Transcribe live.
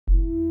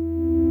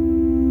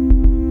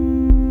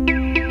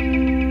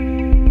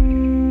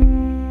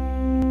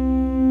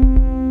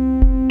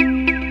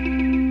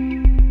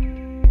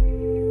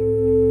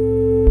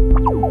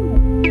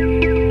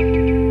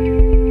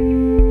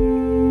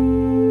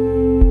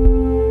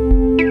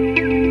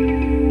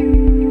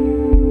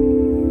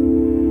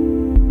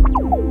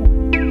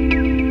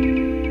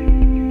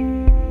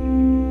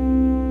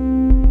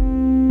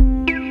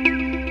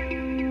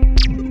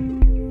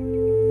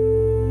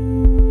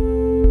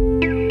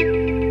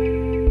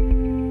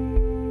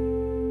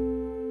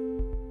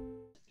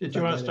Did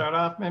you want to start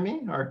off,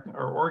 Mimi, or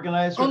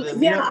organize?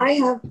 Yeah,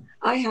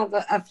 I have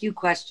a few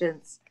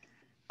questions,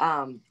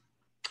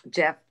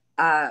 Jeff.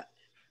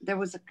 There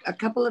was a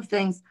couple of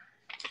things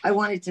I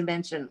wanted to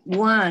mention.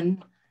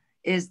 One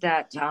is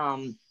that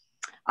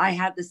I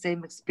had the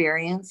same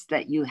experience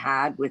that you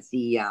had with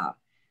the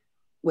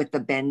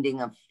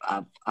bending of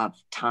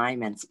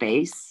time and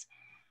space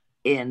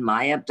in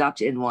my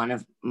abduction. In one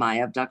of my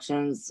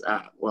abductions,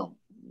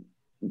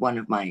 one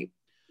of my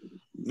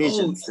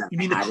visions. Oh, you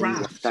mean the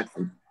craft?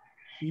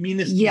 You mean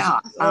this? Yeah.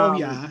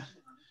 Yeah.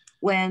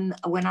 When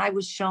I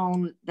was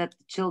shown that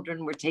the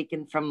children were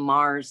taken from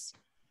Mars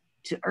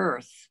to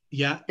Earth,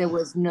 yeah, there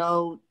was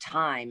no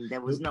time,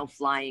 there was no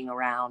flying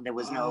around, there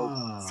was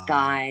no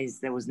skies,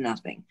 there was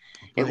nothing.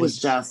 Right. It was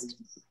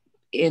just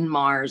in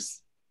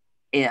Mars,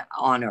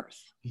 on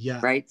Earth.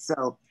 Yeah. Right.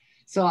 So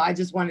I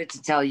just wanted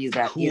to tell you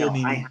that, cool,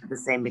 I had the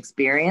same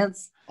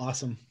experience.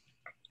 Awesome.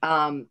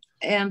 And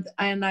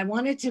I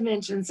wanted to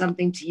mention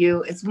something to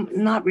you. It's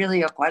not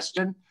really a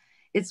question.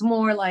 It's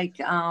more like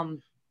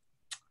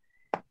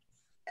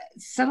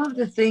some of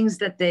the things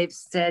that they've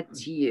said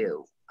to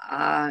you.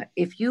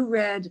 If you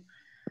read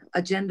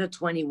Agenda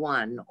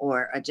 21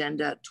 or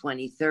Agenda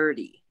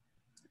 2030,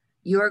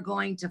 you're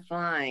going to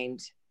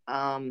find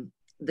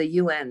the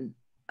UN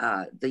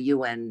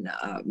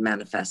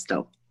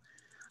manifesto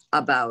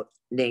about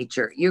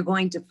nature. You're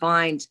going to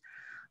find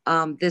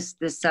this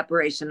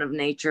separation of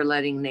nature,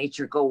 letting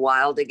nature go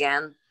wild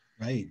again.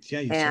 Right. Yeah.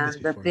 You've and said this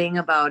before. The thing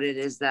about it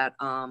is that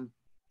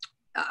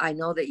I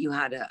know that you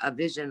had a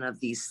vision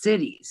of these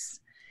cities,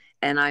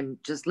 and I'm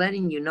just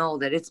letting you know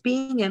that it's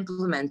being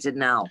implemented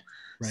now.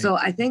 Right. So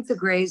I think the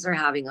Greys are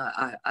having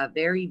a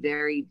very,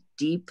 very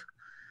deep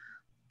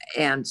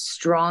and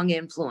strong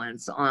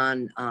influence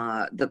on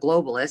the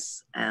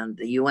globalists and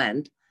the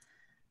UN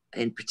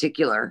in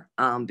particular,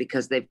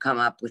 because they've come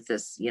up with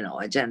this,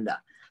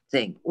 agenda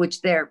thing,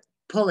 which they're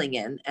pulling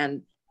in.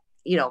 And,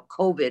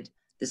 COVID,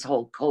 this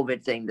whole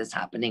COVID thing that's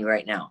happening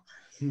right now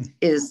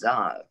is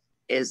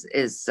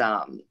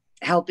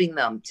helping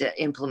them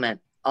to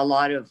implement a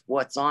lot of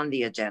what's on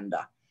the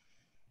agenda.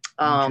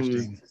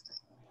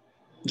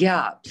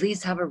 Yeah,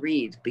 please have a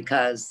read,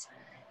 because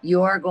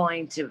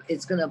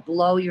it's going to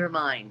blow your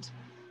mind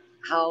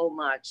how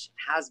much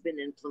has been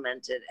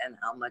implemented and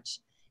how much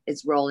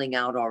it's rolling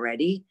out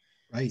already.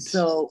 Right.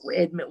 So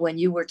when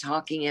you were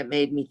talking, it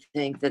made me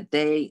think that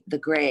the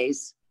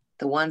Greys,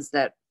 the ones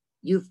that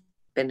you've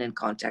been in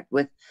contact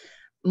with,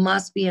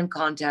 must be in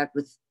contact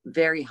with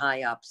very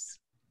higher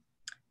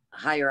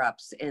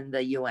ups in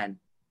the UN,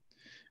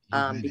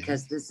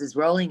 because this is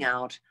rolling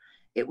out.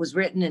 It was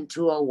written in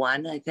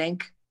 201, I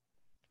think,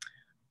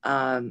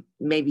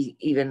 maybe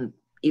even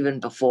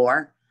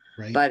before,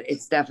 right. But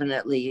it's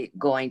definitely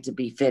going to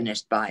be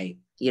finished by,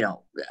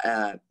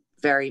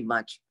 very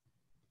much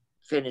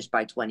finished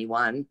by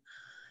 21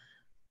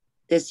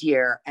 this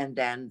year. And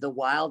then the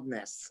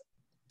wildness,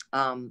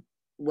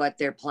 what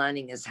they're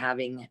planning is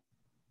having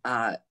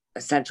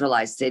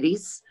centralized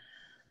cities.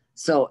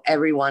 So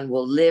everyone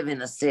will live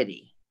in a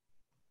city,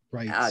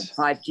 right?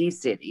 5G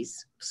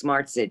cities,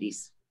 smart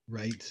cities,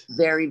 right?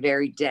 Very,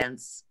 very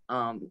dense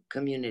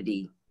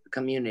communities.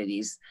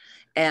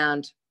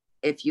 And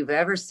if you've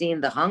ever seen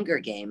the Hunger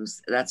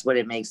Games, that's what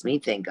it makes me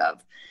think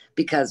of,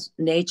 because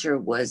nature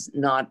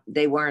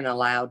they weren't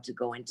allowed to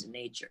go into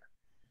nature.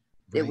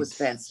 Right. It was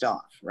fenced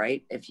off,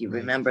 right? If you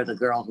remember the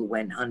girl who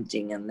went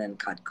hunting and then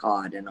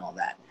caught and all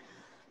that.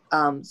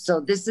 So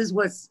this is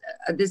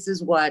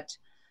what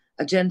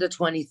Agenda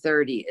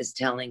 2030 is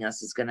telling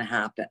us is going to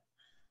happen.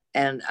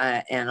 And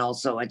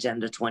also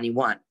Agenda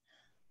 21.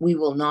 We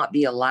will not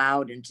be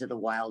allowed into the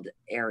wild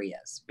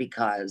areas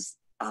because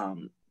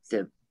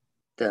the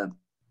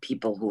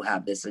people who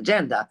have this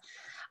agenda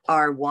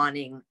are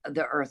wanting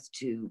the earth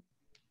to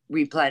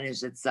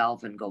replenish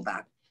itself and go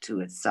back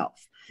to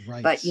itself.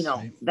 Right. But,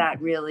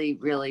 that really,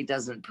 really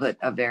doesn't put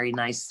a very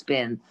nice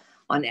spin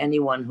on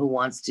anyone who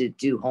wants to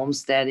do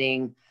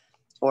homesteading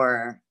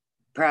or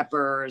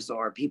preppers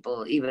or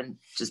people, even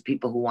just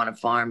people who want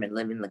to farm and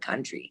live in the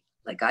country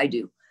like I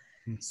do.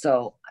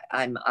 So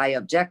I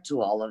object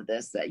to all of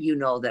this, that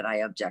that I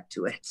object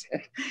to it.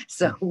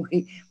 So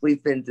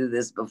we've been through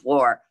this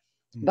before.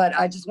 But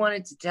I just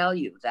wanted to tell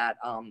you that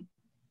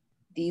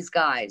these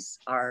guys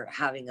are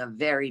having a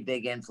very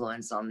big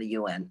influence on the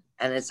UN,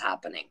 and it's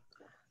happening.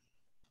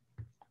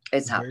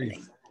 It's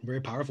happening.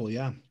 Very powerful,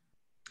 yeah.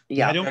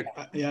 Yeah. Go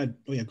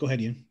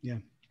ahead, Ian. Yeah.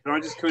 Can I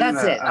just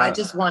That's it. I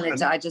just wanted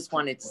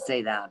to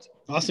say that.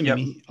 Awesome,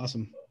 Mimi.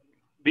 Awesome.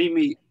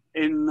 Mimi,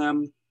 in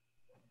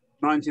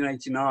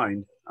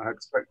 1989, I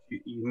expect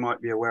you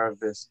might be aware of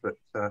this, but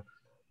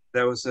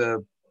there was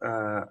an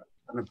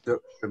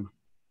abduction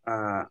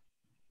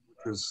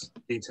which was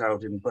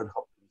detailed in Bud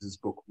Hopkins'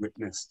 book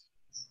Witnessed,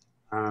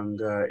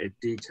 and it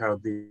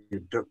detailed the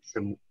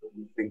abduction, I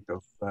think,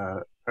 of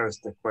Perez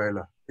de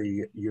Cuellar,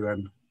 the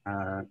UN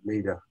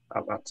leader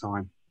at that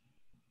time.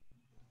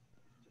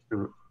 Just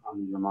a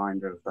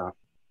reminder of that.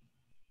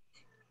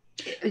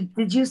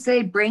 Did you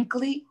say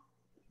Brinkley?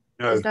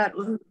 No. Is that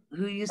who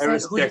you said?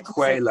 Perez de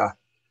Cuellar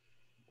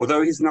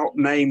although he's not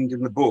named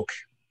in the book,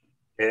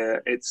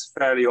 it's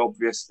fairly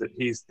obvious that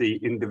he's the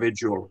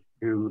individual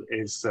who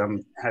is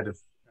head of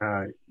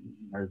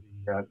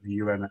the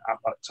UN at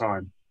that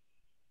time.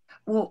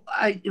 Well,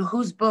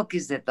 whose book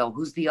is it though?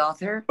 Who's the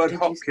author? Bud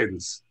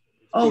Hopkins.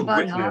 Oh,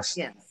 Bud Witness.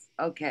 Hopkins.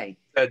 Okay.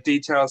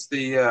 Details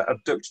the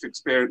abduction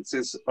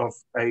experiences of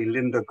a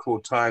Linda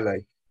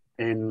Cortile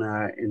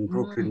in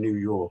Brooklyn, New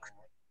York.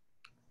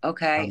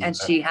 Okay, and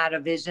she had a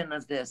vision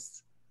of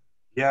this.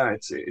 Yeah,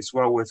 it's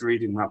well worth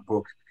reading that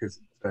book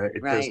because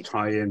it does Right.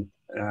 tie in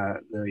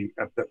the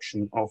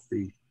abduction of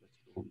the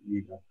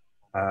leader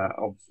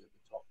of the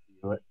top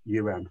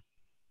UN.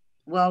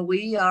 Well,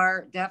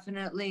 we're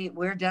definitely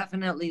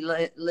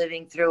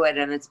living through it,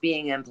 and it's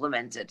being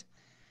implemented.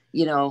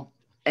 You know,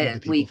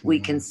 we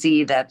can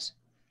see that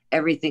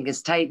everything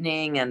is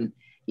tightening, and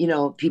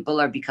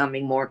people are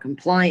becoming more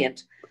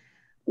compliant.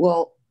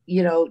 Well,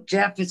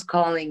 Jeff is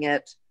calling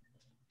it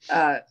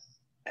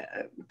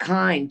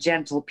kind,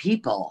 gentle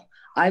people.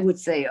 I would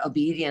say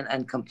obedient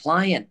and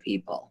compliant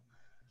people,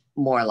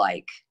 more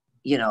like,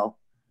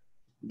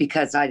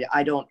 because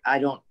I don't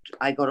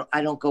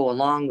go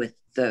along with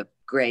the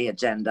gray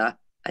agenda.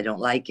 I don't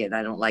like it.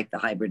 I don't like the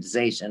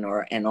hybridization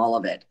and all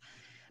of it.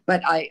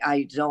 But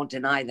I don't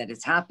deny that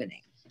it's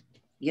happening.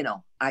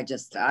 I'm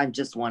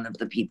just one of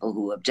the people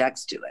who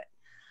objects to it.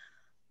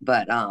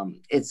 But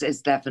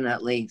it's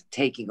definitely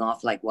taking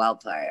off like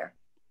wildfire.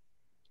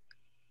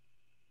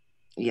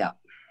 Yeah.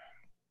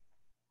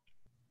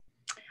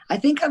 I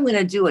think I'm going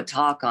to do a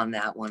talk on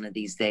that one of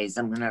these days.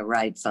 I'm going to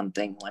write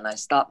something when I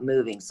stop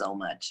moving so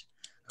much.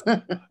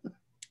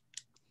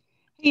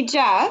 Hey,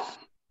 Jeff.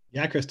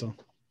 Yeah, Crystal.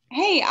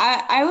 Hey,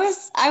 I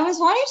was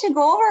wanting to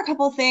go over a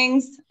couple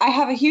things. I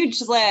have a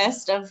huge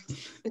list of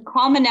the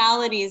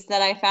commonalities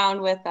that I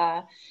found with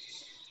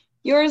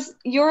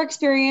your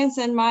experience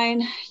and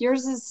mine.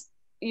 Yours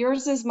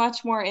is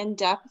much more in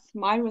depth.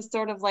 Mine was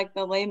sort of like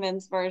the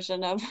layman's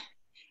version of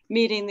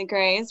meeting the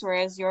Greys,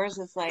 whereas yours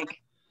is like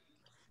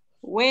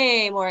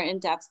way more in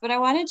depth. But I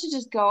wanted to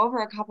just go over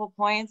a couple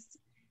points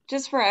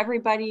just for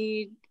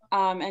everybody.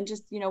 And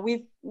just,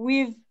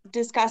 we've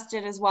discussed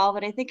it as well,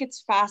 but I think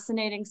it's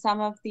fascinating, some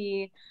of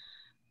the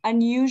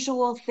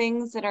unusual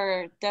things that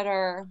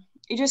are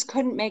you just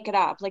couldn't make it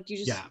up. Like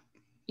you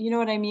know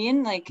what I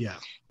mean? Like,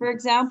 for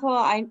example,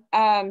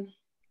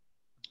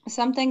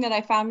 something that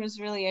I found was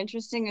really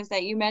interesting is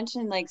that you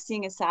mentioned like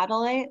seeing a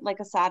satellite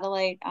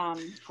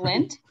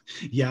glint.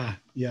 Yeah.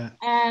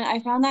 And I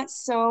found that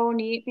so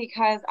neat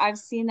because I've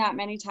seen that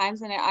many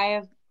times, and I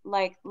have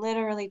like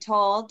literally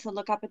told to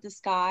look up at the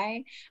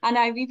sky, and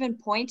I've even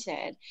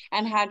pointed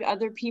and had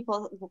other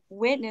people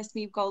witness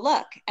me go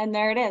look, and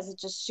there it is. It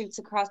just shoots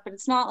across, but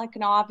it's not like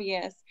an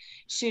obvious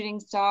shooting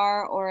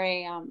star or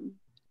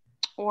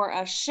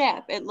a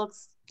ship. It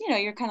looks,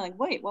 you're kind of like,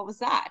 wait, what was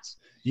that?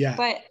 Yeah.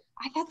 But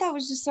I thought that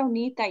was just so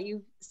neat that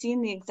you've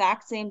seen the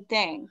exact same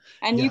thing,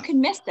 and you can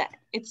miss it.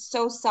 It's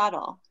so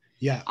subtle.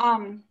 Yeah.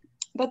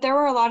 But there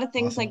were a lot of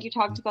things like you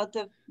talked about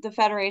the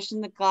Federation,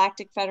 the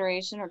Galactic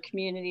Federation, or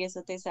community is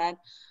what they said.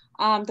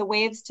 The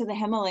waves to the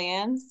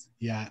Himalayas.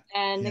 Yeah.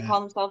 And they call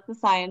themselves the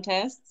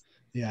scientists.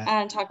 Yeah.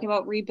 And talking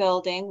about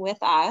rebuilding with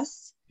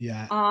us.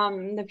 Yeah.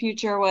 The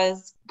future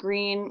was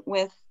green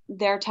with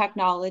their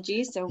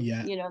technology. So,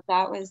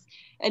 that was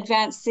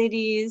advanced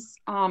cities.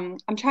 I'm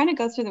trying to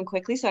go through them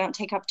quickly so I don't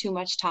take up too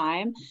much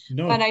time.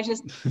 No, but I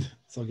just,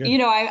 it's all good.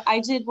 I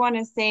did want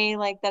to say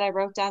like that I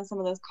wrote down some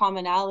of those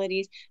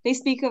commonalities. They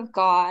speak of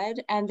God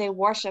and they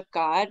worship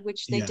God,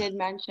 which they did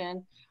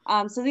mention.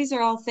 So these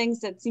are all things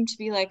that seem to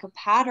be like a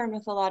pattern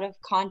with a lot of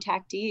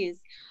contactees.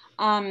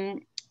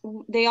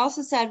 They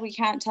also said, we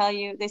can't tell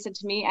you, they said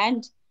to me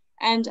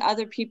and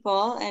other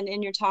people, and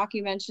in your talk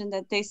you mentioned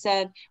that they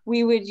said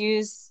we would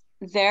use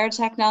their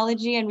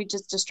technology and we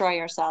just destroy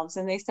ourselves,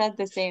 and they said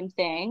the same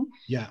thing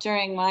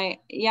during my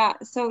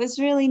so it was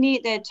really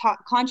neat that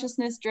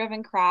consciousness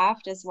driven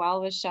craft as well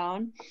was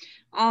shown.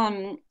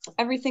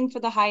 Everything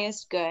for the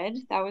highest good,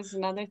 that was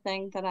another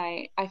thing that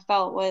I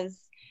felt was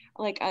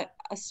like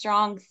a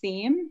strong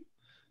theme.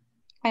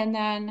 And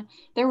then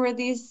there were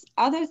these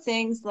other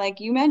things, like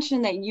you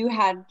mentioned that you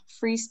had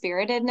free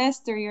spiritedness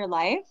through your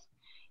life.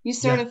 You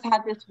sort of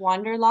had this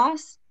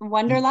wanderlust.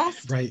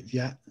 Right.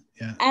 Yeah.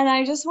 And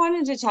I just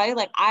wanted to tell you,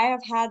 like, I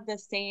have had the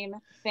same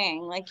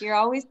thing. Like, you're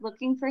always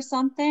looking for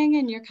something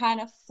and you're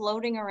kind of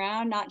floating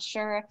around, not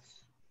sure.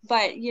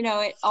 But,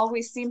 it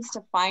always seems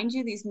to find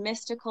you, these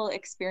mystical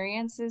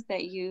experiences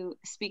that you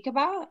speak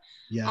about.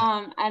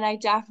 Yeah. And I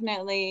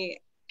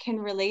definitely can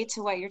relate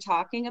to what you're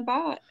talking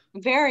about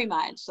very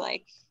much.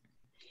 Like,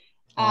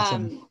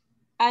 awesome.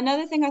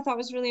 Another thing I thought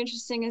was really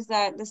interesting is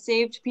that the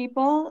saved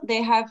people,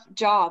 they have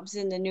jobs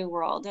in the new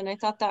world. And I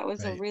thought that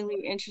was a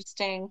really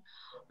interesting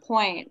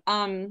point.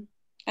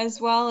 As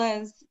well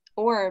as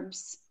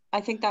orbs. I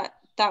think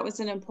that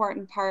was an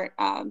important part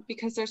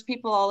because there's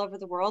people all over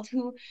the world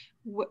who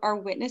are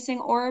witnessing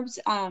orbs.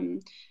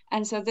 And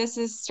so this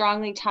is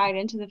strongly tied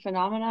into the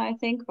phenomena, I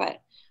think.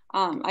 But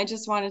I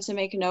just wanted to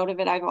make a note of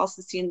it. I've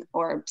also seen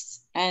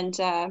orbs, and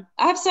I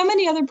have so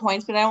many other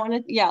points, but I don't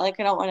want to, I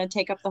don't want to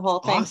take up the whole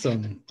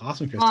thing.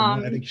 Awesome, Crystal.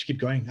 I think you should keep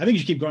going.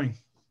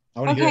 I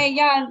want to hear it.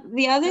 Yeah.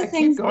 The other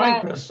things keep going,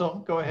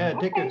 Crystal. Go ahead.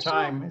 Take your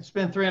time. Sure. It's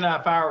been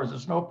 3.5 hours.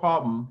 It's no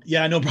problem.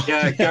 Yeah, no problem.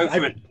 Yeah, go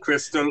for it,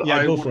 Crystal.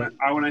 Yeah, go for it.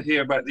 I want to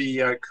hear about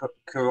the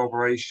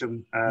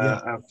corroboration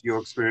of your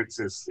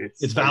experiences.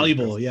 It's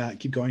valuable. Yeah,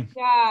 keep going.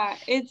 Yeah,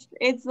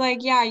 it's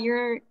like,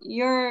 yours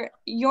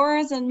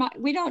and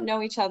we don't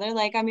know each other.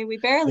 Like, I mean, we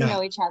barely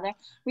know each other.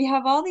 We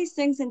have all these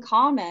things in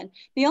common.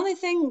 The only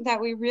thing that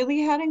we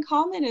really had in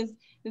common is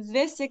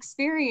this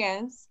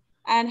experience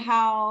and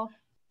how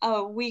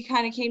we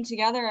kind of came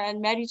together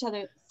and met each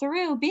other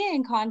through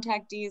being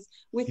contactees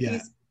with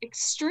these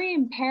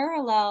extreme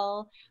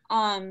parallel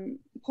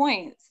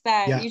points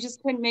that you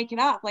just couldn't make it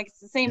up. Like, it's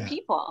the same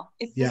people.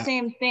 It's the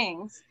same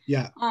things.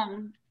 Yeah.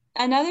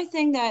 Another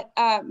thing that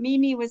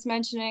Mimi was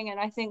mentioning, and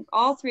I think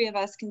all three of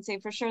us can say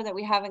for sure that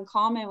we have in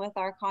common with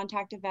our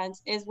contact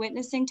events, is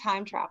witnessing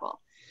time travel.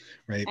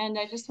 Right. And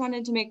I just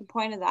wanted to make a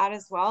point of that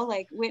as well,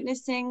 like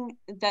witnessing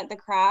that the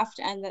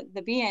craft and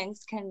the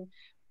beings can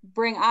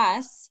bring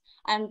us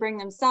and bring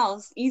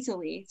themselves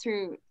easily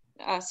through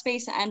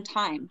space and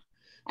time.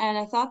 And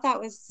I thought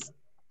that's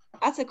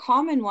a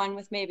common one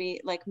with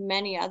maybe like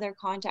many other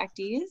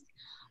contactees,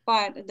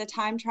 but the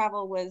time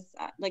travel was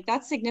like,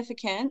 that's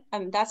significant,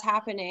 that's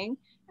happening,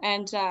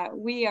 and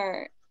we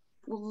are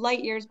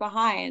light years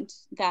behind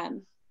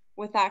them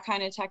with that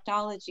kind of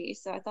technology.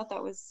 So I thought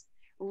that was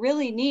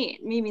really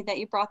neat, Mimi, that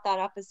you brought that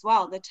up as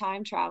well, the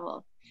time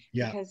travel.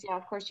 Because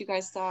of course you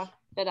guys saw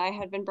that I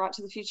had been brought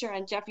to the future,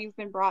 and Jeff, you've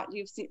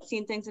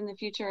seen things in the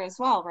future as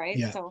well,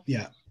 right?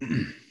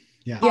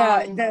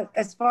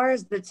 As far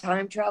as the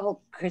time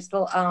travel,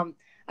 Crystal,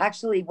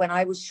 actually when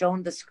I was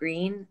shown the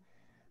screen,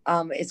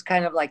 it's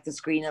kind of like the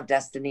screen of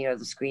destiny or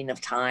the screen of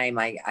time.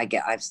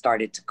 I've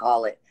started to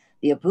call it,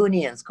 the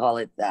Apunians call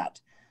it that.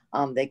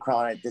 They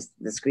call it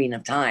the screen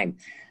of time.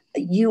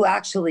 You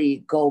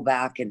actually go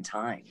back in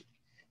time.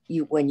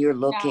 When you're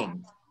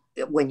looking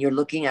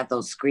at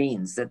those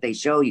screens that they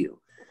show you,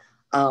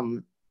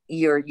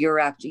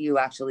 you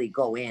actually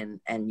go in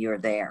and you're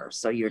there.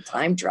 So you're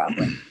time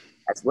traveling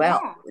as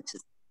well, which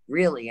is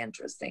really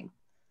interesting.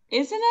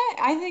 Isn't it?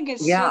 I think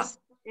it's just,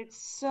 it's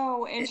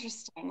so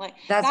interesting. Like,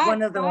 that's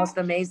one of the most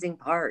amazing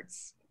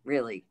parts,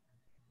 really.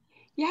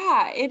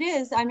 Yeah, it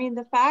is. I mean,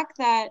 the fact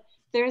that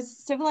there's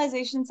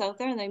civilizations out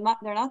there, and they're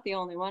not the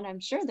only one. I'm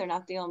sure they're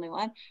not the only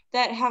one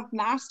that have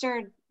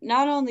mastered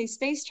not only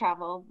space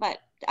travel, but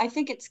I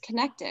think it's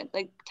connected.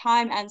 Like,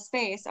 time and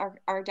space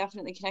are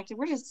definitely connected.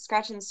 We're just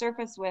scratching the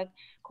surface with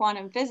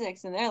quantum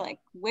physics, and they're like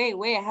way,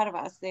 way ahead of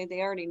us. They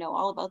already know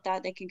all about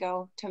that. They can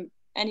go to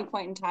any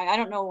point in time. I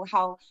don't know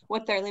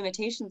what their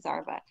limitations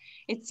are, but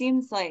it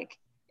seems like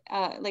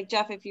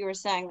Jeff, if you were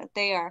saying that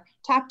they are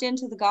tapped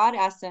into the God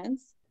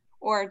essence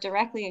or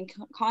directly in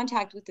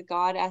contact with the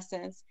God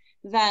essence,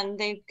 then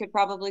they could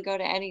probably go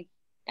to any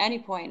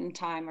point in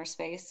time or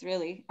space,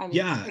 really. I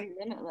mean, it's pretty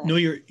limitless. No,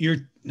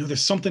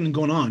 there's something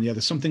going on.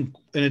 There's something,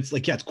 and it's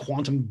like, it's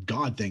quantum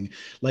God thing.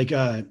 Like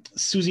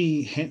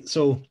Susie,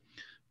 so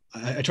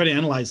I try to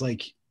analyze,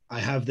 like, I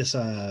have this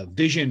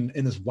vision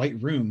in this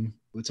white room.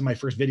 It's in my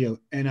first video,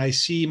 and I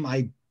see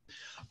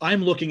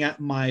I'm looking at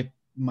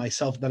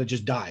myself that had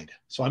just died.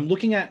 So I'm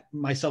looking at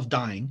myself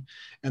dying,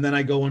 and then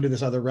I go into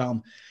this other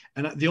realm.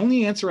 And the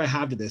only answer I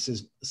have to this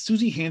is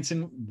Susie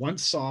Hansen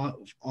once saw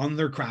on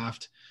their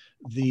craft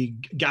the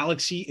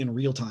galaxy in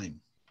real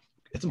time.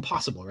 It's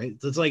impossible, right?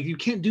 It's like, you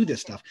can't do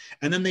this stuff.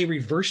 And then they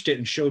reversed it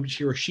and showed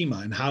Hiroshima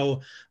and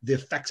how the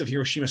effects of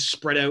Hiroshima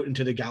spread out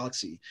into the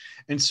galaxy.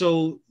 And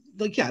so,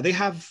 like, they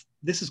have,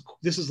 this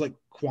is like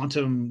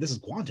quantum. This is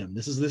quantum.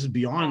 This is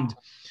beyond.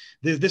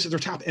 This is their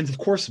top. And of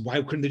course,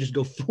 why couldn't they just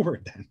go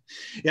forward then?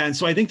 Yeah. And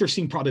so I think they're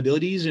seeing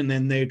probabilities, and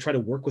then they try to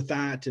work with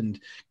that and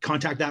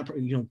contact that,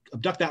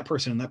 abduct that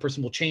person, and that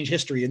person will change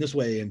history in this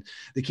way. And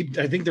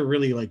I think they're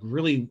really,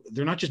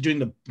 they're not just doing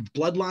the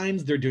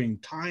bloodlines, they're doing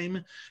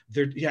time.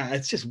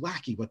 It's just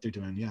wacky what they're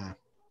doing. Yeah.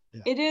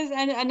 It is.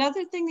 And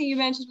another thing that you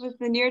mentioned was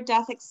the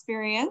near-death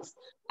experience.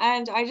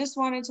 And I just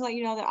wanted to let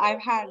you know that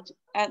I've had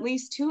at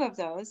least 2 of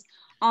those.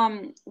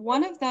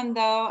 One of them,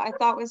 though, I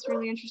thought was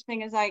really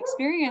interesting, is I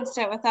experienced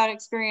it without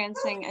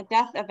experiencing a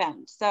death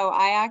event. So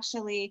I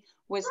actually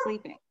was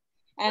sleeping,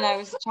 and I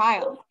was a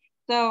child.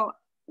 So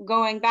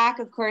going back,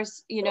 of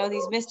course,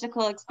 these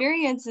mystical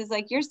experiences,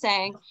 like you're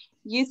saying,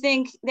 you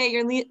think that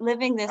you're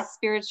living this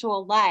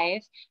spiritual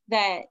life,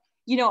 that,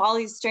 all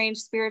these strange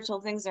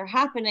spiritual things are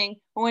happening.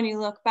 But when you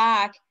look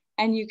back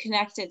and you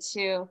connect it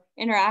to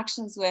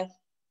interactions with,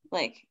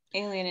 like,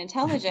 alien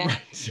intelligence,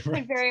 it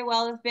could very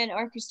well have been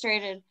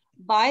orchestrated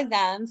by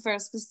them for a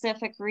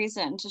specific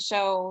reason, to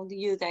show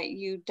you that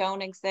you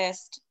don't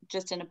exist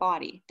just in a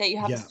body, that you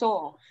have a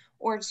soul,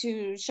 or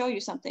to show you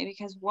something.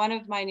 Because one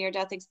of my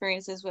near-death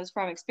experiences was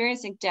from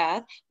experiencing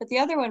death, but the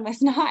other one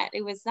was not.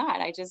 It was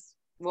not. I just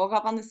woke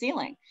up on the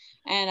ceiling,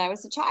 and I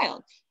was a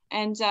child.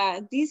 And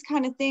these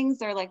kind of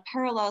things are like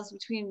parallels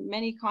between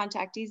many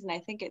contactees, and I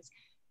think it's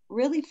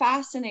really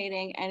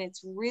fascinating, and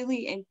it's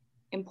really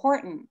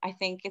important. I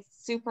think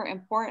it's super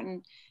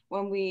important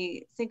when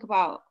we think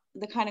about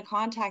the kind of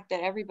contact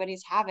that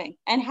everybody's having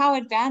and how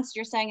advanced.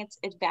 You're saying it's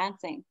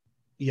advancing.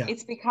 Yeah.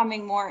 It's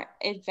becoming more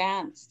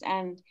advanced,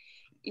 and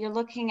you're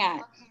looking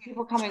at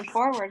people coming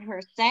forward who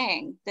are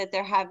saying that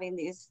they're having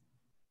these,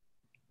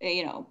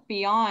 you know,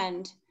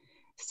 beyond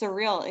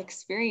surreal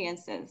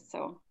experiences.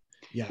 So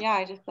yeah,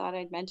 I just thought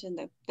I'd mention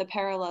the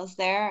parallels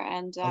there.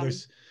 And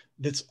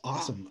that's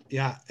awesome.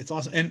 Yeah, it's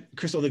awesome. And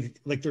Crystal,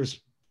 like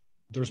there's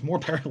more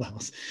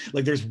parallels.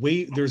 Like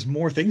there's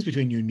more things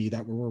between you and me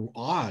that were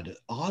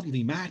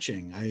oddly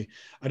matching. I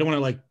don't want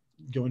to like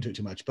go into it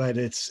too much, but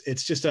it's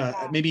just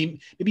maybe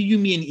you,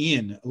 me, and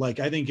Ian. Like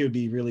I think it would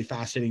be really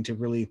fascinating to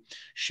really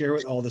share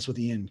all this with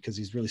Ian, because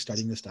he's really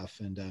studying this stuff.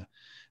 And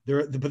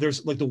but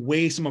there's like the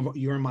way some of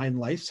your and my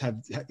lives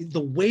have,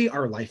 the way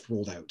our life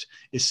rolled out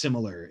is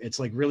similar. It's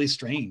like really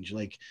strange.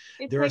 Like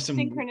it's there like are some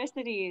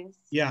synchronicities.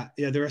 Yeah,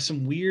 there are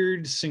some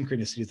weird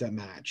synchronicities that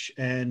match.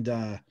 And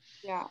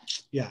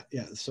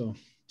so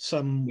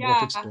some work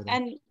to explore them.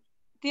 And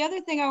the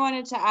other thing I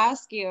wanted to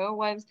ask you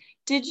was,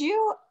 did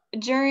you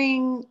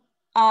during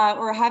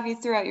or have you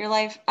throughout your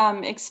life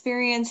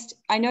experienced,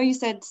 I know you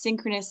said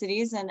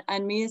synchronicities,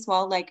 and me as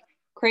well, like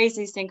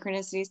crazy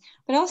synchronicities,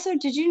 but also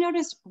did you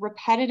notice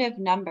repetitive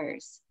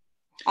numbers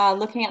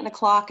looking at the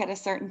clock at a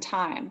certain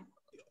time?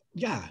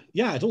 Yeah.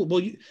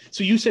 Well,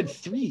 so you said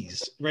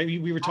threes, right?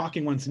 We were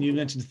talking once and you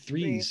mentioned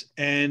threes.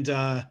 And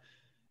I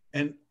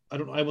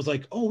was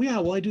like, oh yeah,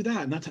 well I do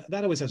that. And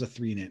that always has a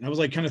 3 in it. And I was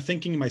like kind of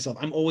thinking to myself,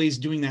 I'm always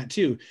doing that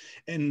too.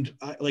 And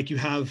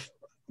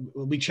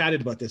we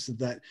chatted about this,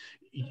 that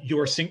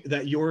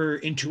your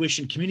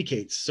intuition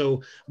communicates.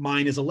 So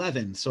mine is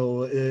 11.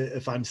 So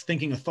if I'm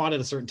thinking a thought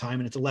at a certain time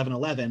and it's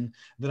 11:11,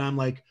 then I'm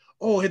like,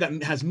 oh, hey,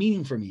 that has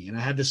meaning for me. And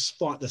I had this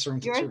thought at a certain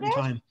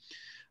time.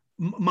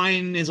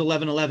 Mine is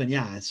 11:11.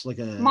 Yeah, it's like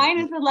mine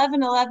is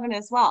 11:11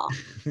 as well.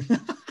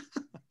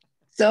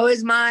 So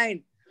is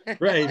mine.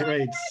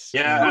 Right.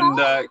 Yeah,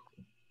 and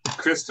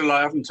Crystal,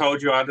 I haven't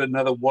told you I had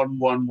another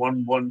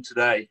 1111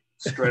 today,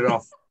 straight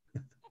off.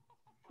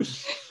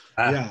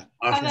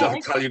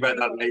 I'll tell you about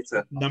that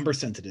later. Number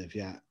sensitive,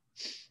 yeah.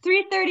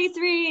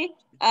 333.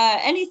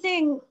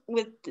 Anything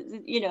with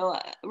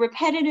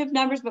repetitive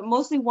numbers, but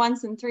mostly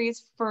ones and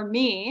threes for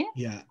me.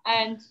 Yeah.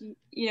 And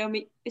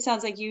it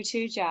sounds like you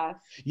too, Jeff.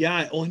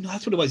 Yeah. Oh no,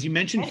 that's what it was. You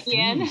mentioned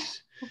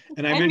threes,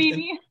 and I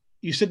mentioned.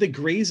 You said the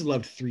Greys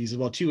loved threes as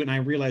well too, and I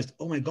realized,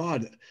 oh my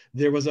God,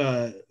 there was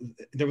a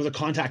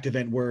contact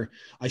event where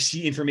I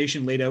see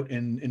information laid out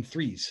in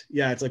threes.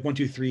 Yeah, it's like 1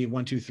 2 3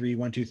 1 2 3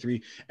 1 2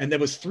 3, and there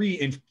was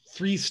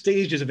three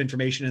stages of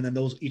information, and then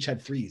those each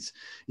had threes.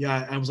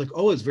 Yeah, I was like,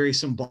 oh, it's very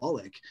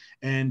symbolic,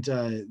 and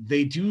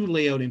they do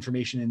lay out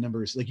information in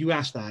numbers. Like you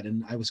asked that,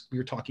 and we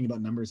were talking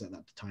about numbers at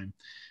that time.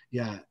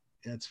 Yeah,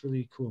 it's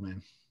really cool,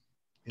 man.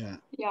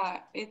 Yeah,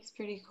 it's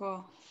pretty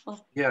cool.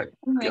 Well,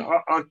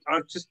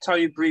 I'll just tell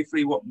you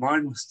briefly what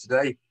mine was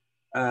today,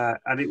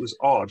 and it was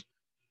odd.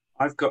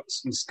 I've got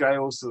some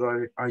scales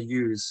that I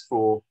use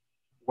for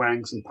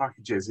weighing some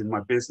packages in my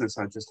business.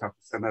 I just have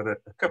to send out a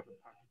couple of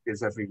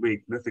packages every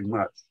week, nothing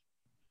much.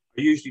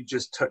 I usually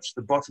just touch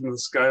the bottom of the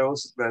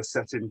scales. They're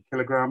set in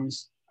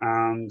kilograms,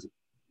 and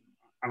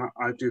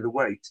I do the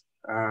weight,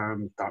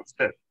 and that's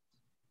it.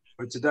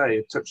 But today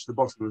I touched the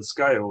bottom of the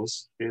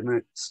scales and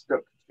it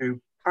stuck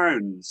to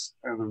pounds,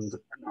 and I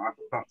thought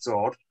that's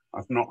odd.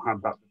 I've not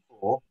had that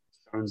before.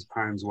 Stones,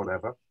 pounds,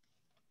 whatever.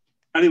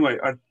 Anyway,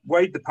 I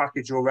weighed the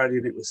package already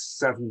and it was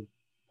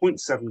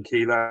 7.7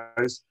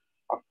 kilos.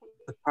 I put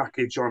the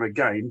package on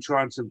again,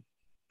 trying to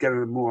get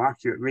a more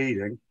accurate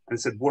reading, and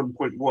it said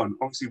 1.1,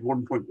 obviously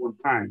 1.1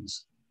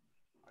 pounds.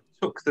 I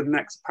took the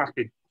next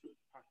package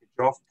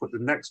off, put the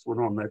next one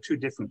on. They're two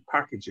different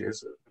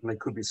packages and they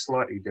could be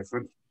slightly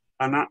different.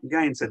 And that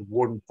again said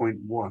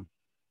 1.1.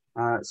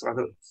 So I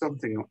thought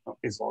something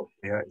is odd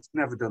here. It's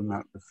never done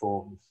that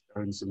before,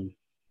 stones and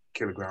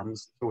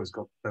kilograms. It's always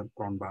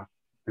gone back.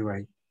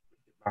 Anyway,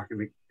 back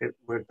and it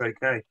worked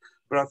okay.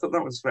 But I thought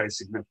that was very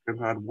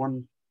significant. I had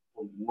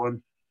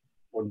 1.1,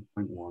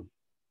 1.1.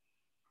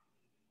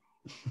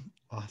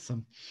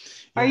 Awesome.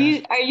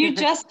 Yeah. Are you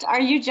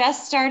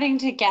just starting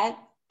to get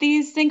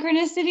these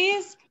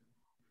synchronicities,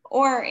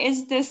 or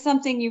is this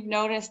something you've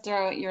noticed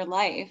throughout your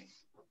life?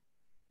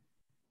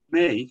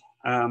 Me,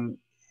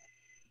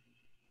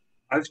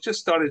 I've just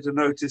started to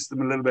notice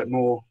them a little bit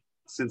more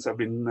since I've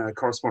been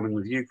corresponding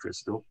with you,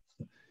 Crystal.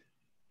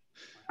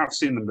 I have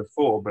seen them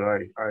before, but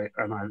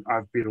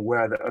I've been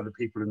aware that other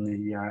people in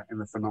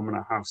the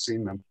phenomena have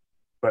seen them.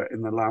 But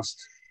in the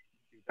last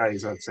few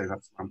days, I'd say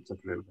that's ramped up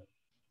a little bit.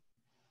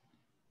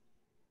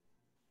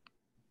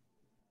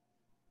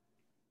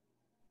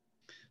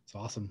 It's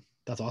awesome.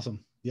 That's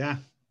awesome. Yeah.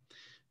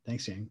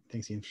 Thanks, Ian.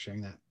 Thanks, Ian, for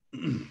sharing that.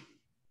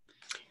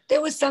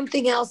 There was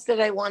something else that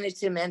I wanted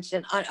to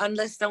mention,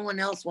 unless someone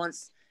else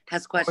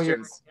has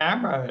questions.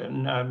 Camera,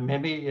 and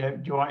maybe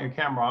do you want your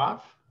camera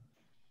off?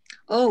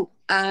 Oh,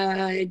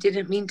 I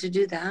didn't mean to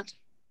do that.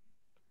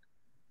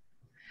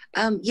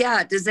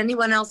 Yeah, does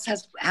anyone else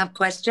have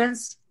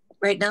questions?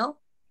 right now?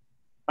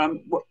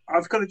 Well,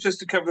 I've got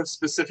just a couple of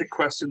specific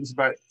questions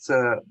about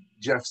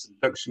Jeff's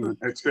abduction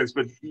experience,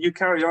 but you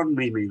carry on,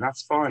 Mimi.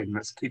 That's fine.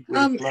 Let's keep with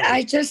the flow.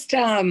 I just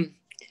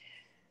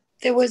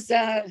there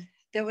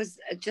was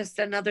just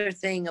another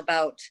thing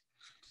about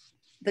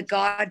the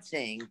God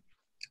thing.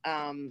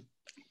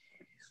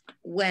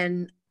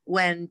 When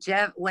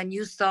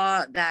you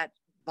saw that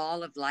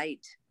ball of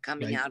light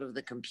coming out of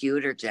the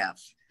computer,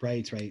 Jeff.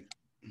 Right.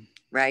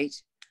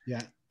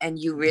 Yeah. And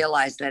you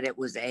realized that it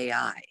was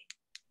AI.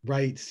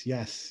 Right.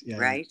 Yes. Yeah.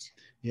 Right.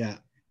 Yeah.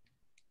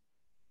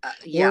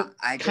 Yeah.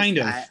 I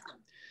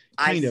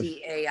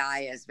see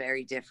AI as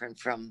very different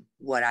from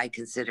what I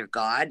consider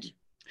God.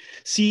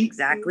 See,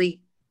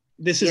 exactly.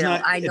 This is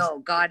not. I know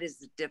God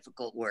is a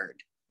difficult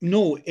word.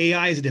 No,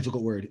 AI is a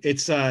difficult word.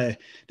 It's this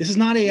is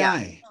not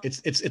AI. Yeah.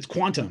 It's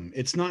quantum.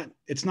 It's not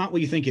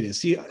what you think it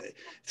is. See,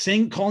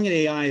 calling it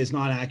AI is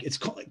not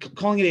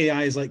calling it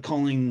AI is like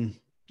calling,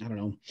 I don't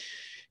know.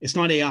 It's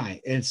not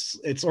AI. It's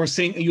or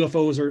saying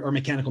UFOs are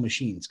mechanical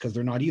machines, because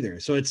they're not either.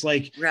 So it's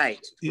like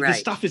this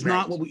stuff is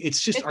not what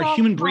it's just our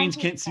human brains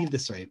can't see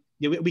this right.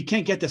 Yeah, we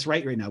can't get this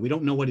right now. We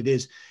don't know what it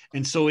is.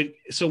 And so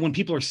when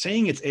people are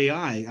saying it's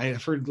AI,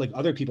 I've heard like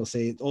other people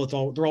say, they're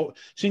all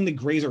saying the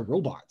Greys are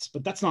robots,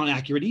 but that's not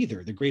accurate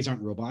either. The Greys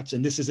aren't robots,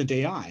 and this isn't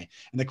AI,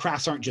 and the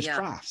crafts aren't just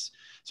crafts.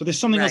 So there's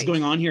something else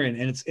going on here.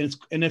 And I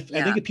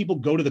think if people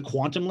go to the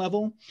quantum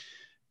level,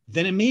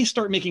 then it may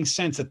start making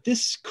sense that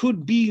this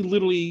could be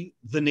literally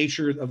the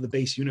nature of the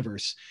base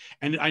universe.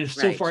 And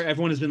so far,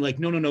 everyone has been like,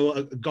 no,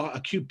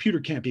 a computer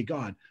can't be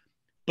God.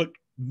 But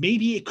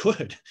maybe it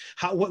could.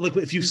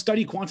 If you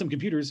study quantum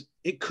computers,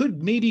 it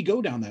could maybe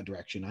go down that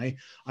direction. I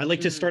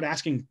like to start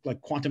asking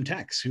like quantum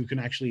techs who can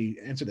actually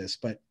answer this.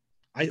 But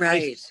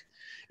it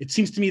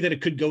seems to me that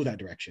it could go that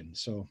direction.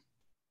 So,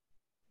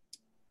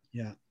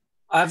 yeah.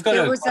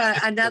 There was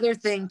another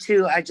thing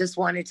too. I just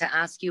wanted to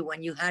ask you,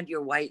 when you had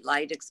your white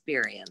light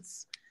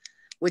experience,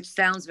 which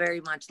sounds very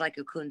much like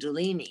a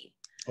Kundalini.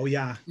 Oh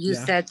yeah. You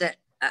said that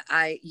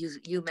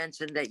you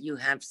mentioned that you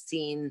have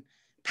seen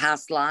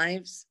past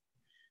lives,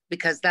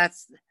 because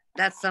that's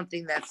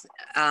something that's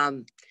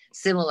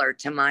similar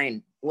to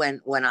mine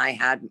when I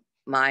had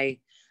my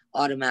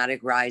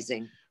automatic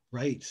rising.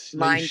 Right.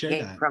 Mine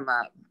came from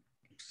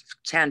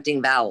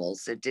chanting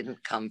vowels. It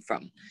didn't come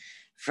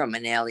from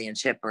an alien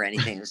ship or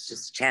anything. It's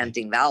just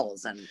chanting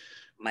vowels, and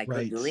my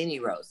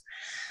Kundalini rose.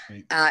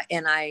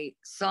 And I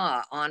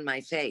saw on my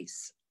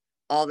face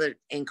all the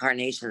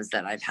incarnations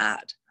that I've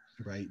had.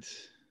 Right.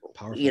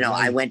 Powerful.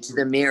 I went to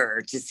the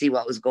mirror to see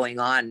what was going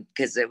on,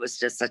 because it was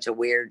just such a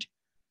weird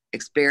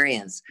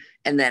experience.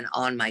 And then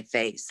on my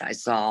face, I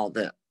saw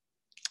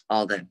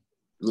all the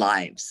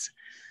lives.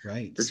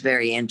 Right. It was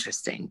very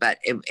interesting, but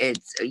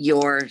it's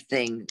your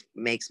thing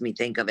makes me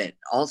think of it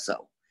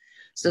also.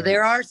 So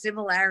there are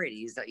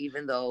similarities,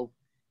 even though,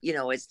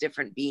 it's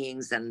different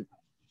beings, and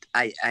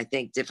I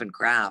think different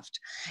craft.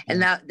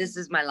 And this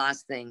is my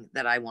last thing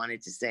that I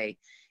wanted to say,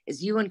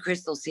 is you and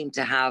Crystal seem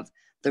to have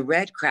the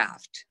red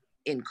craft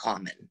in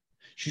common.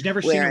 She's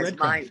never seen a red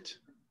craft.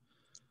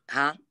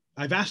 Huh?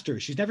 I've asked her.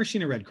 She's never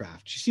seen a red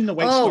craft. She's seen the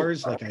white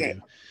stars like I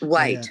do.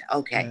 White.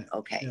 Okay.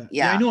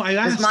 Yeah. I know. I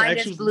asked. Mine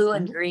is blue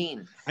and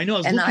green. I know. I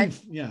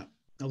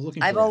was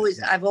looking. I've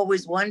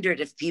always wondered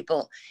if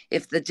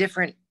the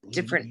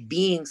different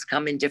beings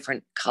come in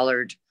different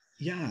colored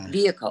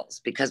vehicles,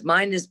 because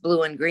mine is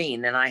blue and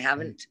green, and I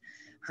haven't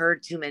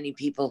heard too many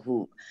people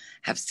who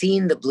have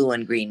seen the blue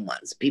and green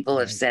ones. People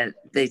have said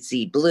they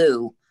see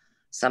blue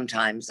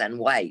sometimes and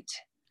white.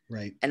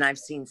 Right. And I've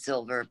seen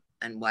silver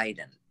and white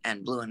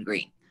and blue and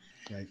green.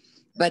 Right.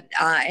 But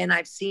and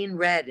I've seen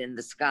red in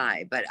the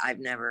sky, but I've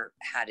never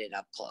had it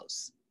up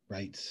close.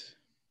 Right.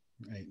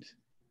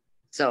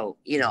 So,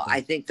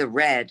 I think the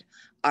red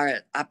are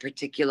a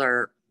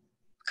particular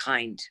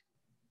kind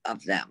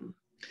of them,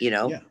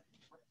 Yeah.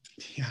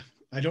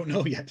 I don't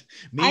know yet.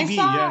 Maybe.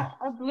 I saw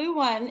a blue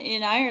one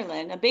in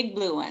Ireland, a big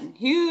blue one,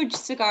 huge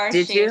cigar.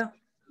 Did shape. you?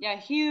 Yeah,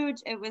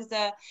 huge. It was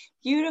a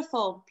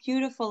beautiful,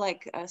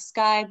 like a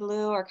sky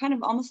blue, or kind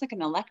of almost like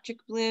an electric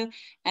blue.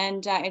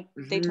 And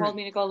they told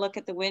me to go look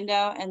at the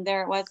window, and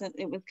there it wasn't.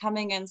 It was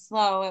coming in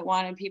slow. It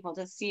wanted people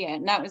to see it.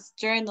 And that was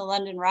during the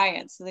London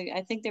riots. So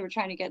I think they were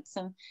trying to get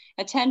some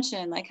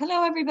attention, like,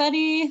 hello,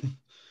 everybody.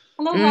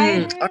 Hello,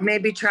 rioters. Or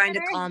maybe trying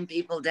to calm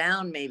people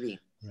down, maybe.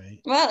 Right.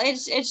 Well,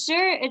 it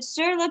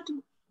sure looked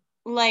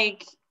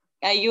like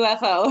a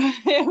UFO.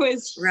 It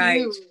was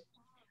huge.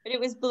 But it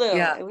was blue.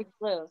 Yeah. It was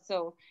blue.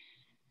 So.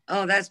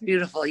 Oh, that's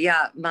beautiful.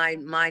 Yeah,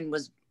 mine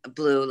was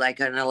blue, like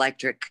an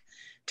electric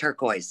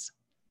turquoise.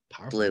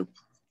 Powerful. Blue.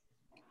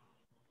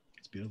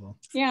 It's beautiful.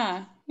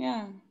 Yeah.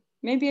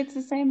 Maybe it's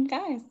the same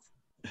guys.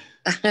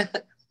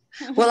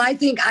 Well, I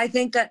think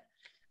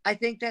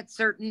that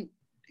certain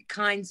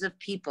kinds of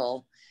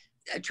people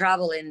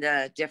travel in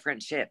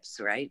different ships,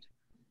 right?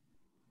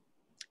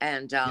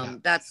 And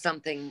that's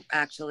something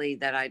actually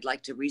that I'd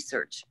like to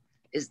research,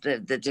 is the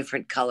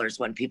different colors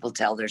when people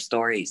tell their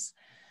stories.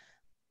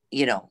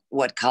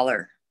 What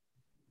color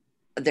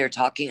they're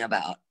talking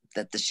about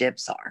that the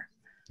ships are.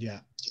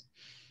 Yeah.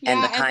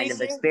 and the and kind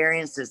of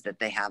experiences that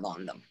they have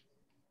on them.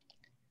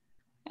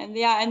 And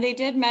and they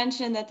did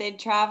mention that they'd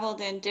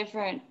traveled in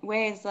different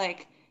ways,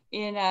 like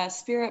in a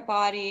spirit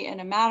body and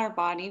a matter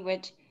body,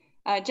 which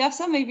Jeff,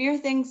 some of your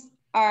things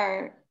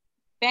are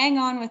bang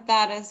on with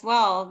that as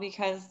well,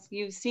 because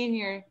you've seen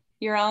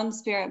your own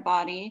spirit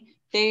body.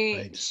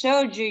 They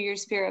showed you your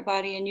spirit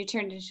body and you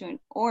turned into an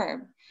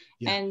orb.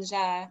 And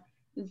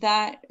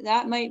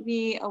that might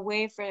be a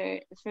way for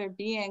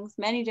beings,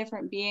 many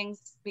different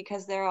beings,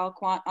 because they're all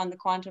on the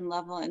quantum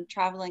level and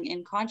traveling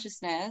in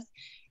consciousness.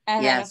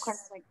 And then of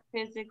course, like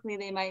physically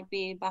they might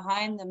be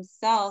behind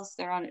themselves.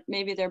 They're on,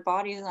 maybe their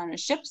body is on a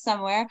ship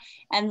somewhere,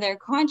 and their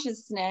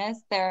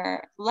consciousness,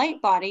 their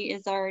light body,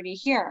 is already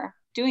here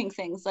doing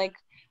things. Like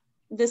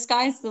the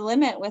sky's the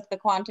limit with the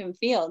quantum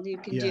field. You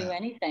can do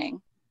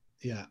anything.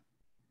 Yeah.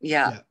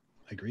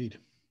 Agreed.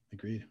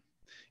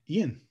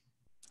 Ian.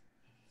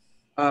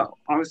 I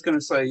was going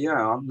to say,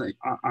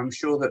 I'm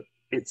sure that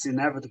it's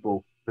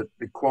inevitable that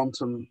the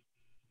quantum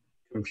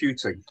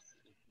computing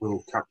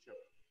will catch up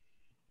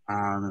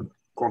and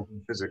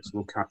quantum physics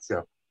will catch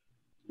up.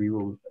 We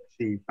will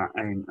achieve that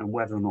aim, and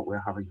whether or not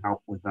we're having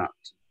help with that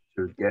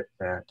to get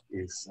there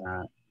is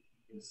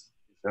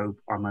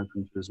I'm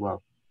open to as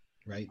well.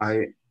 Right.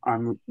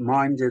 I'm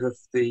reminded of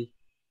the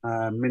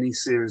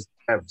mini-series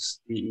Devs,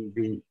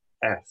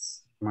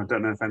 DEVS. And I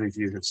don't know if any of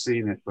you have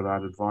seen it, but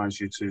I'd advise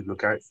you to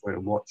look out for it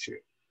and watch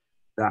it.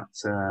 That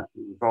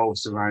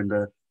revolves around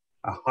a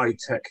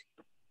high-tech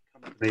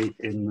company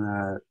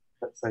in,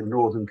 let's say,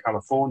 Northern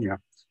California,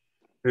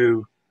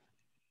 who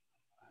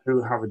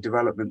have a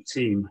development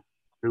team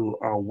who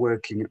are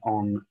working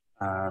on,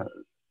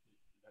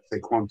 let's say,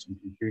 quantum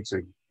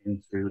computing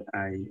into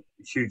a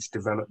huge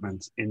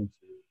development into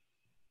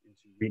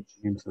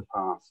reaching into the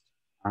past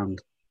and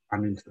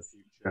into the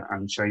future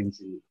and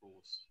changing the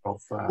course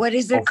of what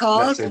is it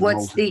called?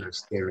 What's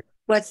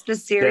the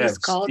series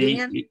Devs, called,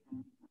 Ian?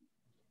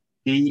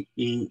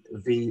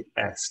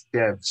 DEVS,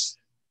 Devs,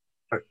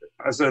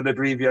 as an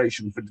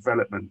abbreviation for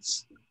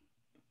developments.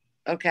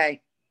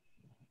 Okay.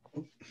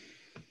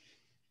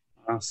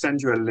 I'll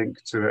send you a link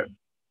to it,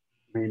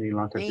 meaning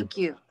like Thank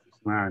you.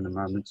 Now in a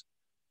moment.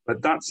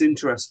 But that's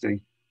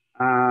interesting.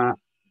 I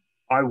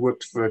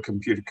worked for a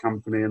computer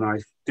company, and I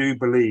do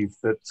believe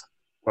that,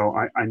 well,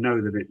 I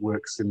know that it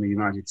works in the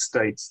United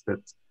States,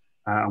 that,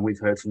 and we've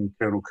heard from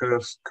Colonel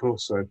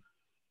Corso,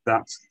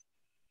 that,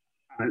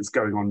 and it's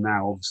going on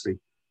now, obviously,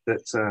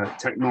 that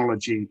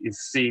technology is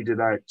seeded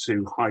out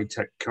to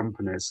high-tech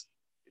companies.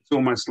 It's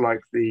almost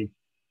like the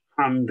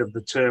hand of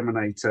the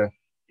Terminator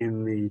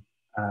in the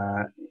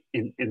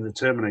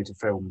Terminator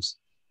films,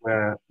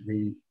 where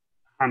the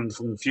hand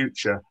from the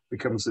future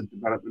becomes the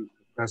development of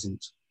the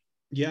present.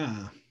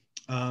 Yeah.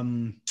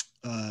 Oh,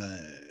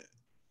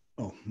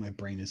 my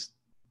brain is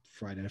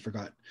fried and I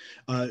forgot.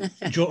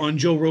 On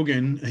Joe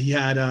Rogan, he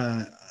had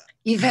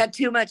You've had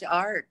too much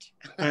art.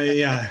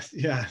 Yeah,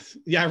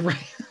 right.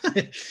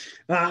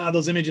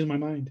 Those images in my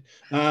mind.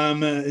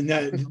 And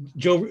that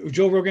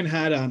Joe Rogan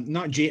had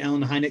not J.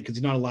 Allen Hynek, because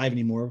he's not alive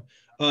anymore.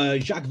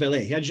 Jacques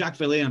Vallée. He had Jacques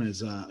Vallée on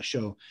his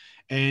show,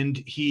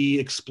 and he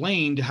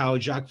explained how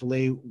Jacques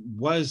Vallée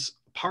was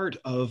part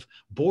of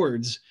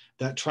boards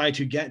that try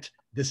to get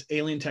this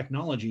alien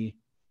technology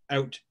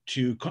out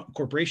to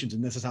corporations,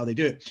 and this is how they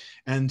do it.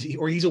 And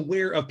he's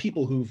aware of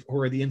people who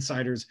are the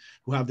insiders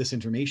who have this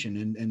information,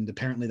 and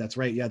apparently that's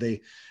right. Yeah,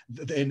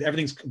 and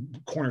everything's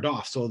cornered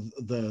off. So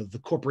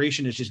the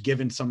corporation is just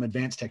given some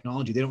advanced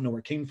technology. They don't know where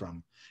it came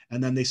from,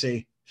 and then they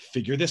say,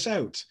 figure this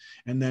out.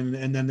 And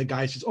then the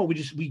guy says, oh,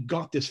 we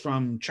got this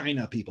from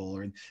China people,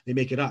 or they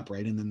make it up,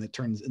 right? And then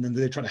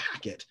they try to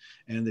hack it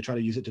and they try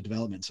to use it to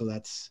development. So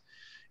that's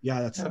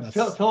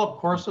Philip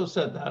Corso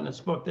said that in his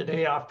book, The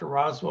Day After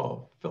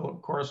Roswell.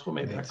 Philip Corso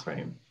made that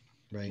claim.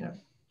 Right.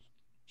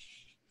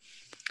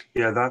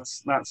 Yeah,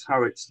 that's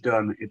how it's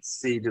done. It's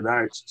seeded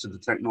out to the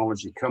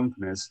technology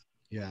companies.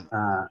 Yeah.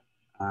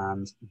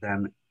 And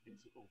then it's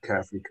all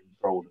carefully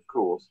controlled, of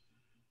course.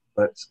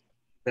 But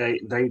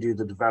they do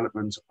the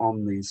development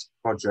on these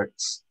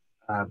projects,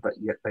 but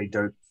yet they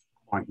don't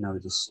quite know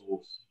the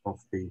source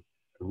of the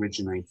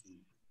originating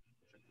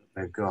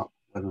that they've got,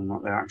 whether or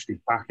not they're actually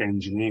back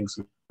engineering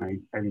some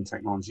alien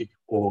technology,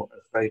 or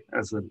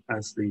as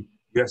the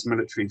US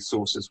military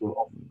sources will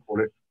often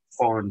call it,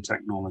 foreign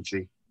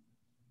technology,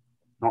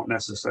 not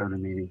necessarily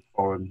meaning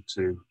foreign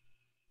to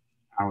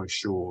our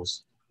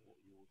shores.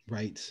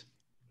 Right.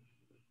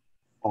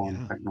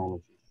 Foreign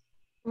technology.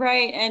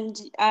 Right. And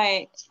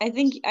I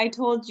think I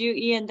told you,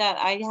 Ian, that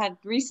I had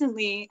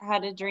recently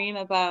had a dream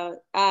about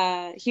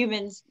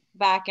humans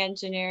back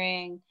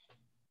engineering.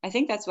 I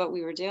think that's what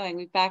we were doing.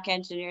 We back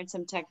engineered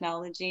some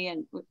technology,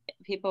 and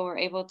people were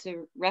able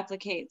to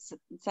replicate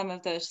some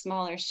of those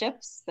smaller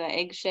ships, the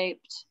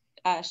egg-shaped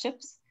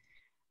ships.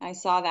 I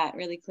saw that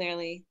really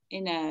clearly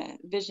in a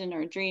vision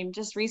or dream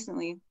just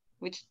recently,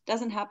 which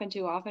doesn't happen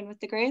too often with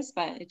the Greys,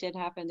 but it did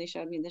happen. They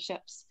showed me the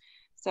ships.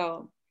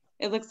 So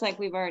it looks like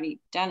we've already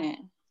done it.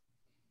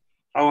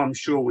 Oh, I'm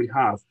sure we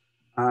have.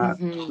 Yeah.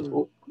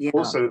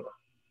 Also,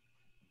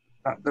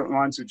 that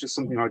reminds me of just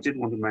something I did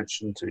want to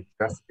mention to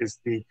Jeff, is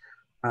the,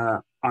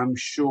 I'm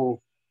sure,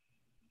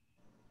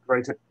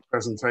 great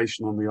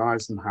presentation on the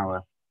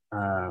Eisenhower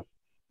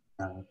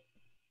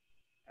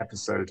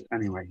episode.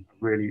 Anyway, I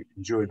really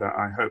enjoyed that.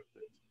 I hope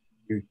that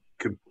you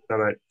could put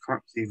that out,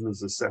 perhaps even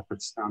as a separate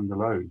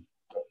standalone.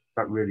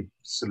 That really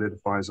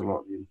solidifies a lot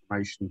of the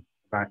information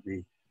about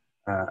the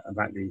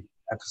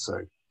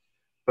episode.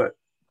 But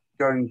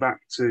going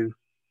back to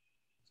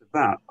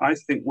that, I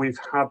think we've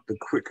had the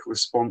quick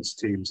response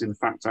teams. In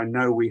fact, I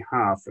know we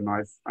have, and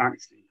I've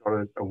actually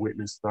got a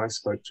witness that I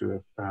spoke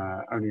to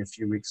only a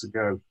few weeks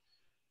ago,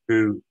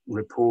 who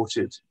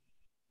reported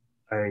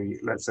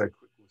let's say, a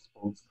quick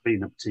response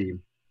cleanup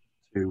team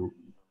to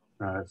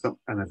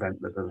an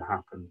event that had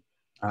happened.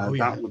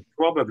 That would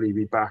probably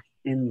be back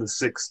in the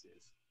 60s.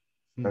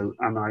 So,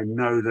 and I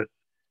know that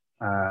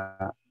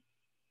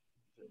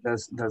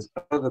there's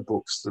other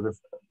books that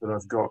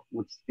I've got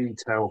which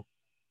detail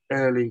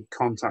early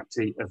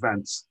contactee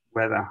events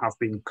where there have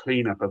been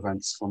cleanup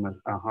events from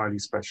a highly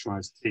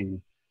specialized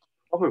team,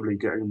 probably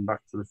going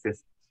back to the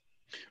 50s.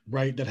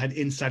 Right, that had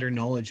insider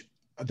knowledge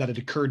that had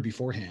occurred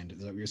beforehand. Is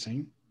that what you're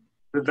saying?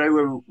 That they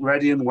were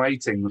ready and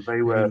waiting. That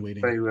they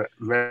were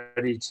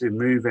ready to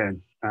move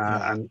in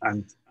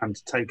and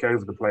take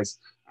over the place,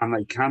 and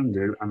they can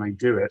do, and they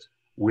do it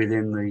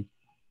within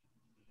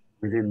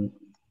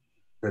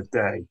the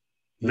day.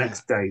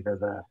 Next day they're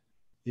there.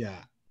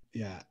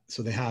 Yeah.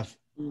 So they have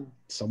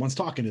someone's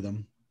talking to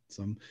them.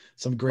 Some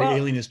great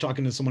alien is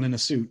talking to someone in a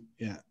suit.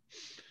 Yeah.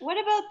 What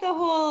about the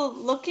whole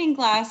looking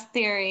glass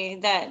theory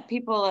that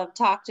people have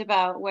talked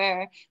about,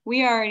 where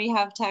we already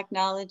have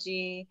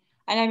technology?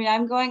 And I mean,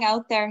 I'm going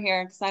out there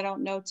here because I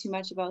don't know too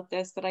much about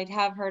this, but I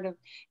have heard of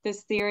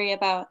this theory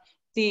about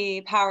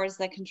the powers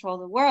that control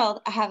the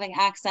world having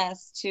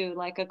access to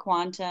like a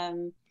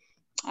quantum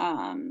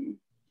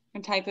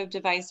type of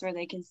device where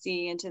they can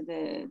see into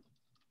the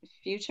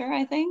future,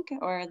 I think,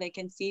 or they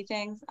can see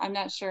things. I'm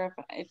not sure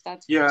if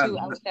that's too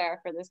out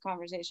there for this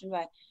conversation,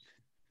 but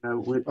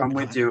I'm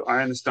with you.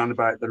 I understand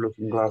about the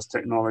looking glass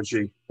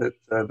technology that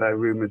they're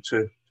rumored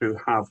to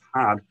have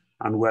had,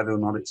 and whether or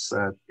not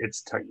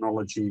it's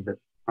technology that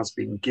has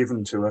been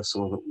given to us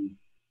or that we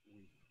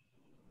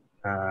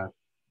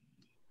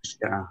just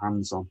get our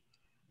hands on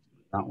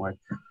that way.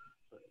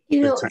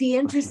 You know, the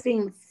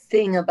interesting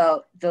thing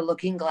about the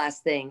looking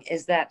glass thing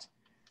is that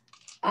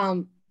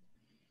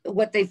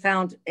what they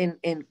found in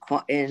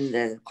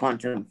the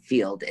quantum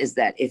field is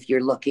that if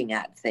you're looking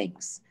at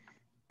things,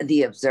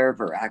 the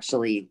observer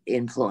actually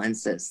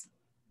influences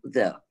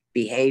the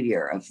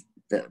behavior of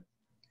the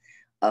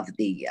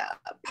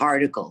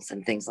particles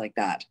and things like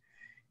that.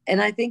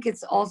 And I think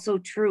it's also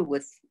true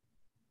with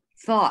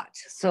thought.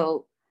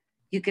 So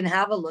you can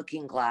have a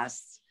looking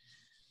glass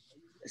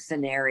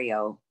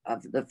scenario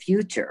of the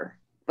future,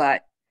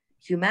 but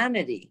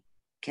humanity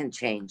can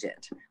change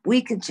it.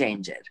 We can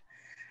change it.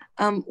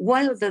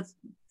 One of the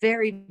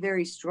very,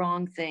 very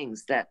strong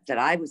things that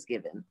I was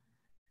given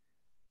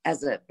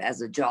as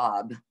a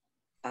job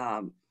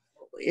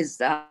is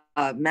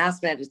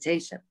mass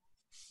meditation.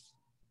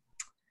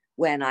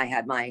 When I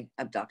had my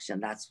abduction,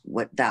 that's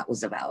what that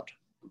was about,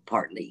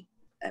 partly,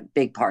 a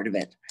big part of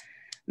it.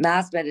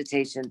 Mass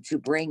meditation to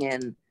bring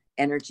in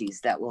energies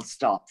that will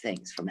stop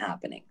things from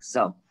happening.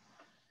 So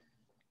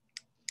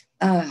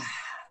I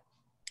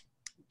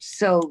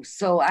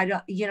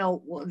don't, you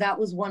know, that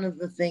was one of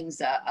the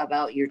things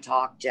about your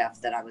talk,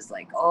 Jeff, that I was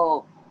like,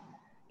 oh,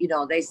 you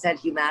know, they said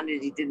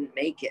humanity didn't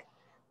make it.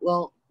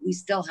 Well, we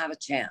still have a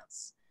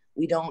chance.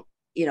 We don't,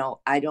 you know,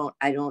 I don't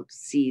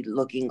see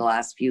looking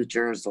glass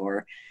futures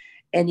or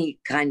any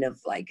kind of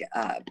like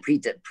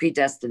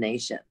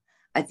predestination.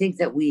 I think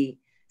that we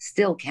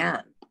still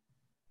can.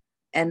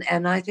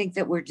 And I think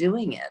that we're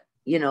doing it,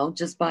 you know,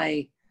 just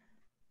by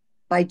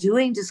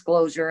doing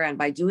disclosure and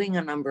by doing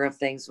a number of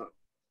things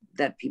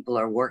that people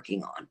are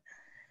working on.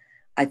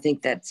 I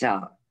think that,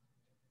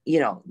 you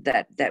know,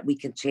 that we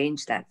can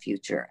change that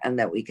future and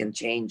that we can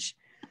change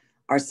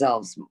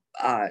ourselves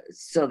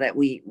so that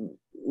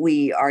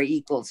we are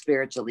equal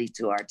spiritually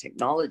to our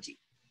technology,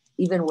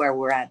 even where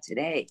we're at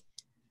today.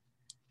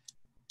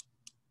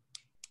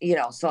 You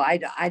know, so I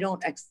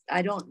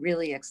don't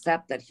really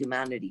accept that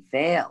humanity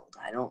failed.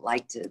 I don't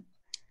like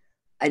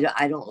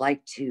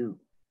to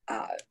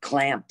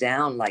clamp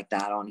down like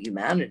that on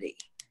humanity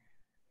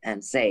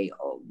and say,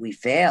 oh, we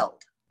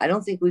failed. I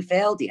don't think we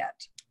failed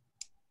yet.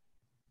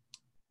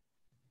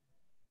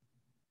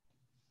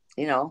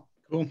 You know?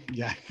 Cool.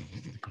 Yeah.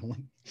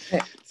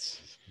 I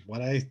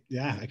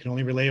can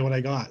only relay what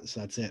I got. So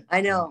that's it.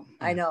 I know.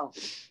 Yeah. I know.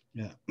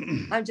 Yeah.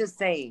 I'm just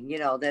saying, you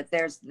know, that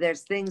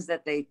there's things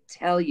that they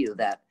tell you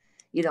that,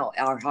 you know,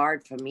 are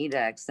hard for me to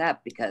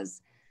accept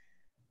because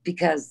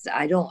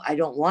I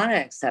don't want to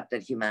accept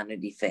that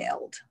humanity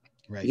failed.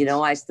 Right. You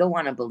know, I still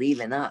want to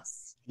believe in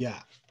us. Yeah.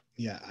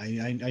 Yeah. I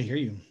hear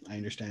you. I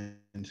understand.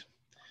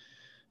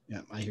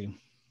 Yeah, I hear you.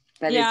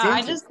 But yeah,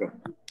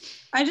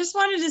 I just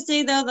wanted to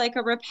say though, like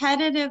a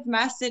repetitive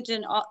message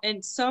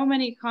in so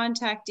many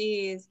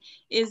contactees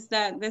is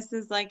that this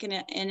is like an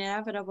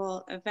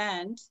inevitable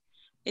event.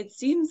 it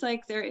seems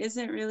like there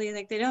isn't really,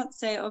 like, they don't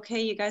say,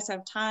 okay, you guys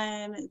have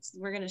time,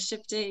 we're going to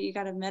shift it, you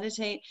got to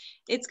meditate.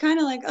 It's kind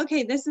of like,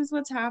 okay, this is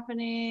what's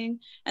happening,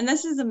 and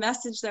this is a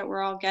message that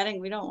we're all getting.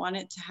 We don't want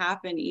it to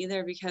happen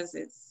either, because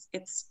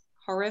it's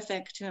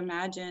horrific to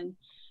imagine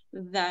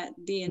that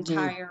the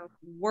entire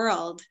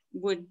world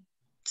would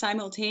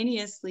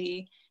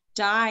simultaneously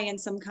die in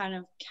some kind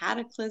of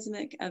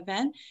cataclysmic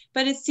event.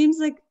 But it seems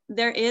like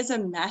there is a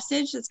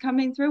message that's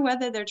coming through,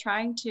 whether they're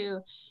trying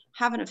to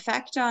have an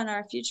effect on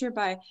our future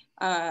by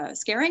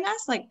scaring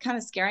us, like kind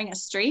of scaring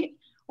us straight.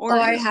 Or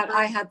I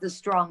had the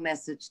strong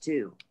message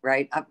too,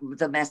 right?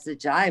 The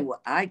message I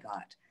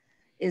got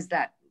is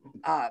that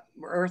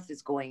Earth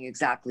is going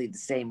exactly the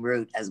same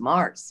route as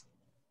Mars.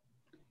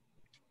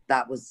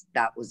 That was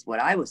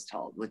what I was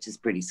told, which is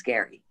pretty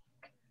scary,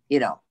 you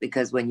know,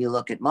 because when you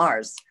look at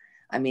Mars,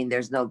 I mean,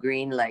 there's no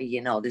green,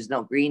 there's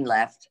no green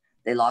left.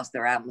 They lost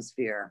their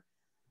atmosphere.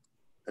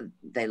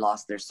 They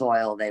lost their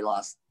soil. They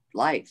lost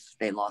life.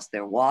 They lost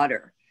their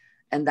water.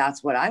 And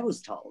that's what I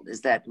was told,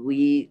 is that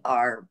we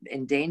are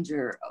in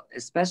danger,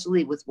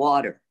 especially with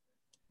water.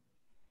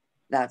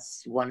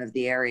 That's one of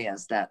the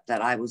areas that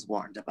I was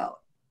warned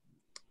about.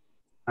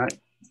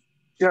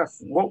 Jeff,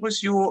 what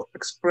was your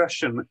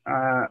expression?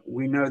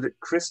 We know that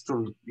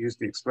Crystal used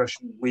the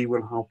expression, "We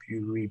will help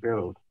you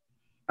rebuild."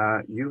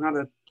 You had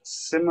a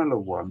similar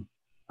one,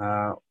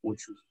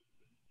 which was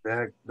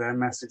their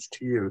message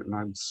to you. And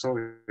I'm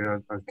sorry, I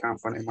can't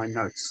find it in my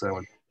notes.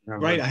 So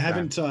right, I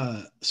haven't.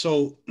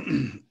 So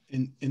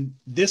in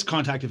this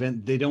contact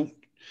event,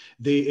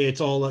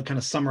 it's all kind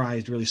of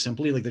summarized really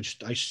simply. Like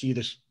I see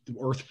this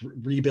Earth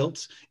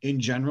rebuilt in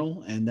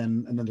general, and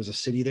then there's a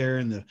city there,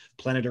 and the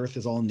planet Earth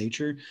is all in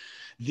nature.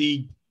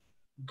 The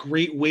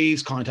Great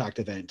Waves contact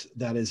event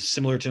that is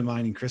similar to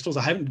mine and Crystal's.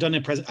 I haven't done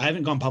it. I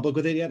haven't gone public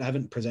with it yet. I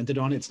haven't presented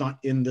on it. It's not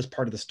in this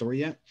part of the story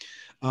yet.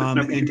 No,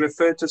 but you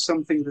referred to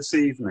something this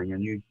evening,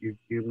 and you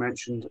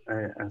mentioned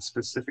a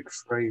specific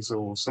phrase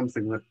or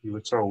something that you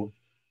were told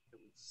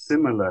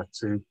similar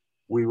to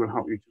 "we will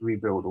help you to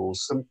rebuild" or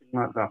something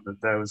like that.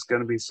 That there was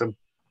going to be some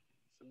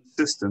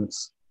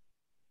assistance.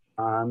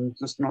 I'm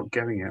just not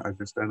getting it. I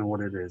just don't know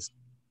what it is.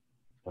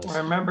 I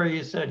remember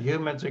you said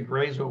humans and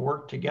Greys will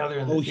work together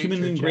in the future.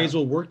 Humans and Greys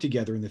will work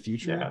together in the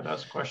future. Yeah,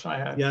 that's a question I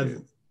had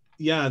too.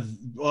 Yeah.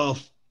 Well,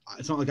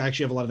 it's not like I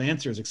actually have a lot of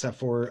answers, except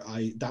for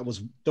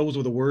those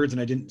were the words, and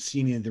I didn't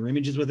see any of their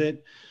images with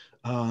it.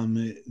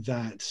 Right.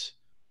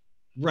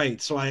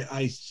 So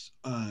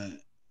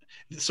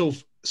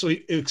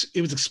it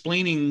was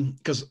explaining,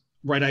 because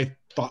I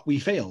thought we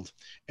failed,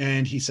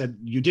 and he said,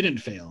 "You didn't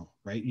fail,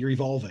 right? You're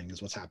evolving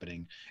is what's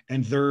happening."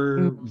 And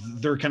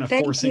they're kind of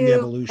forcing the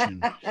evolution.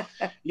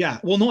 Yeah.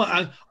 Well, no,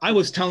 I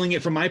was telling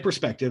it from my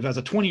perspective as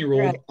a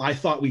 20-year-old. Right. I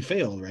thought we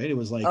failed, right? It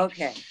was like,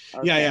 okay.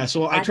 Yeah.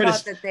 So I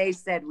thought that they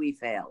said we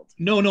failed.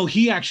 No,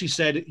 he actually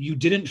said you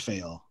didn't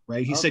fail,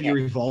 right? He said you're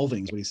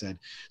evolving is what he said.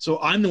 So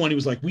I'm the one who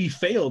was like, we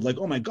failed. Like,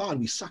 oh my God,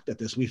 we sucked at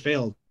this. We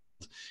failed.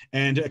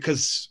 And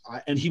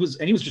he was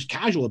just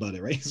casual about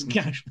it, right? He's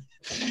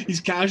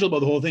casual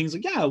about the whole thing. He's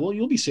like, yeah, well,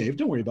 you'll be saved.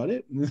 Don't worry about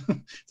it.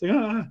 It's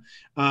like,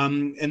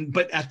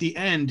 but at the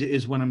end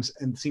is when I'm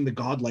seeing the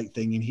godlike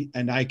thing,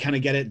 and I kind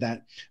of get it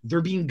that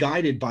they're being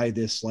guided by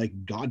this like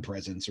God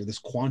presence, or this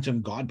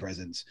quantum God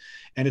presence,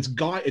 and it's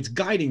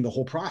guiding the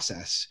whole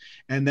process,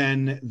 and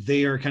then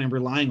they are kind of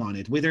relying on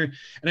it.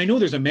 And I know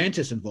there's a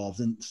mantis involved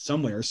in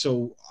somewhere,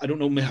 so I don't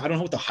know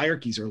what the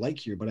hierarchies are like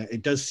here, but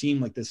it does seem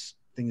like this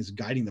thing is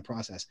guiding the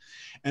process.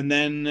 And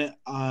then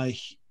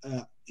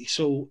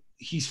so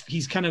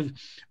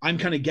I'm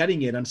kind of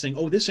getting it. I'm saying,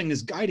 oh, this thing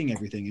is guiding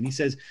everything. And he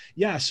says,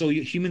 yeah, so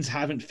humans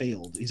haven't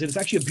failed. He said, it's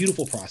actually a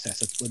beautiful process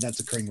that's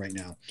occurring right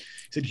now.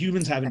 He said,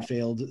 humans haven't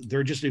failed.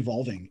 They're just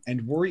evolving,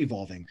 and we're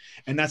evolving.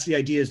 And that's the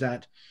idea, is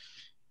that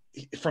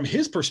from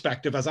his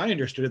perspective, as I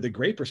understood it, the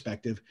Grey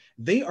perspective,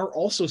 they are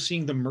also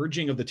seeing the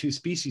merging of the two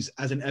species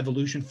as an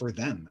evolution for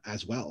them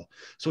as well.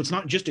 So it's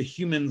not just a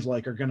humans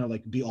are going to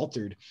be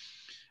altered.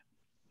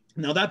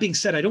 Now, that being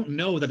said, I don't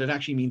know that it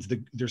actually means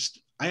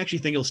I actually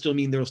think it'll still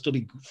mean there'll still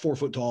be 4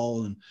 foot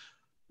tall and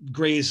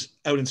Greys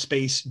out in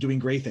space doing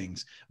Grey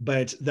things,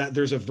 but that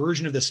there's a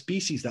version of the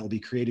species that will be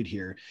created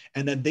here,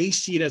 and that they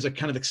see it as a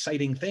kind of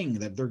exciting thing,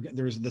 that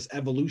there's this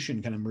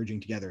evolution kind of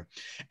merging together.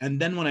 And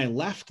then when I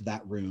left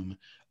that room,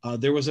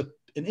 there was an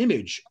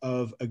image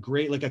of a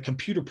Grey, like a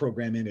computer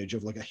program image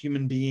of like a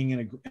human being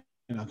and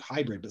a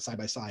hybrid, but side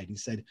by side. He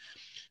said,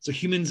 so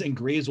humans and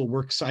Greys will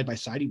work side by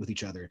side with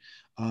each other,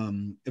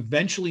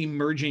 eventually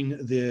merging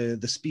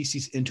the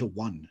species into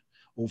one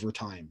over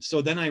time.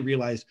 So then I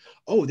realized,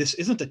 oh, this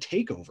isn't a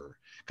takeover,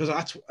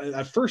 because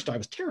at first I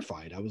was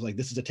terrified. I was like,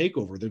 this is a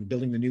takeover. They're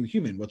building the new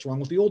human. What's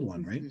wrong with the old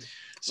one, right?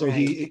 So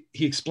right.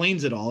 He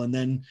explains it all, and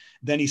then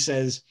he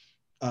says,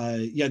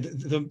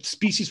 the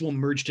species will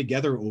merge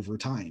together over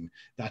time.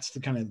 That's the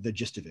kind of the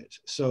gist of it.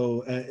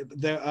 So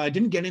I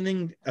didn't get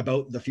anything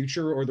about the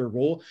future or their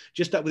role,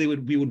 just that we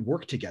would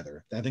work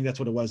together. I think that's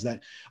what it was,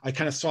 that I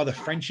kind of saw the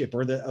friendship,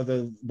 or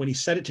when he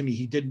said it to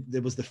me,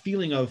 there was the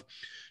feeling of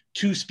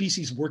two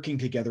species working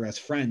together as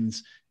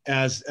friends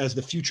as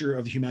the future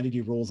of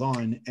humanity rolls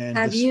on, and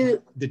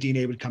the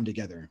DNA would come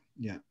together.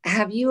 Yeah.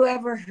 Have you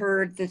ever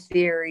heard the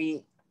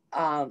theory,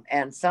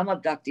 and some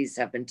abductees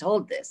have been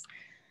told this,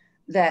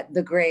 that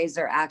the Greys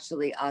are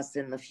actually us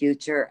in the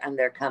future and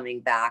they're coming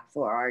back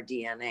for our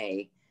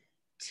DNA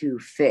to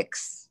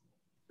fix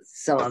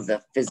some of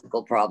the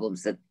physical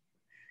problems that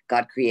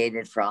got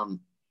created from,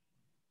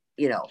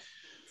 you know,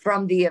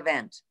 from the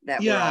event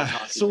that we're all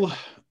talking so about.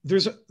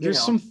 there's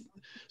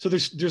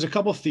a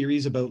couple of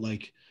theories about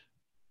like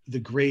the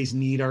Greys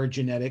need our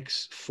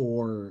genetics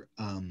for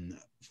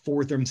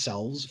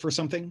themselves for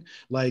something.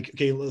 Like,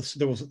 okay,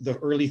 there was the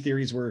early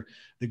theories were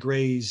the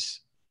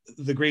Greys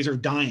are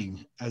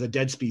dying as a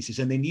dead species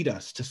and they need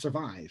us to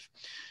survive.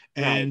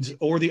 And Right.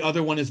 Or the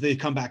other one is they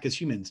come back as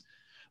humans.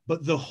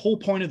 But the whole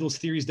point of those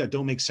theories that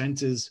don't make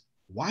sense is,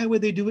 why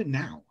would they do it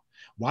now?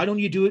 Why don't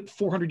you do it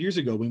 400 years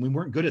ago when we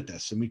weren't good at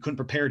this and we couldn't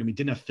prepare it and we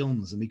didn't have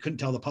films and we couldn't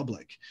tell the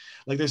public?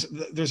 Like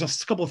there's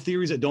a couple of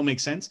theories that don't make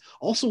sense.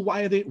 Also,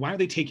 why are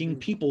they taking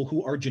people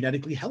who are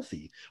genetically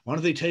healthy? Why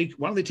don't they take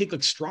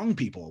like strong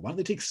people? Why don't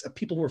they take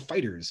people who are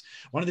fighters?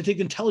 Why don't they take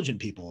intelligent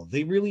people?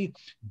 They really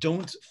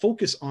don't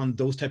focus on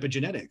those type of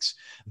genetics.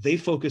 They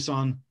focus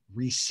on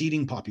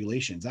reseeding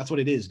populations. That's what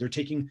it is. They're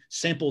taking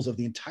samples of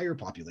the entire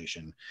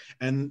population.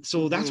 And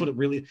so that's what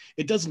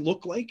it does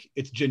look like.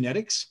 It's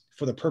genetics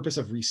for the purpose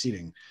of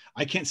reseeding.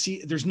 I can't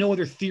see, there's no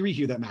other theory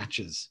here that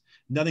matches.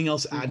 Nothing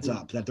else adds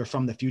up, that they're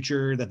from the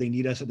future, that they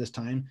need us at this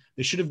time.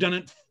 They should have done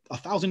it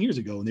 1,000 years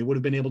ago and they would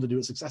have been able to do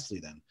it successfully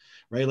then,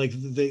 right? Like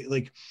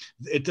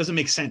it doesn't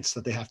make sense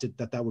that they have to,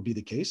 that would be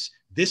the case.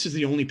 This is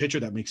the only picture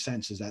that makes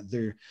sense, is that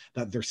they're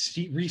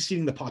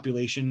reseeding the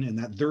population and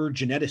that they're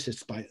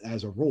geneticists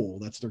as a role.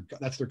 That's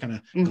their kind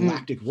of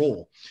galactic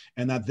role,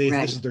 and that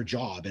this is their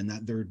job, and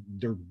that they're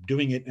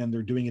doing it, and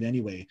they're doing it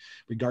anyway,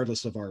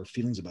 regardless of our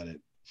feelings about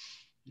it.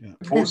 Yeah.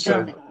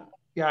 Also,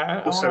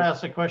 I want to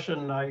ask a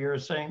question. You're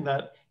saying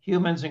that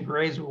humans and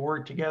Greys will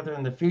work together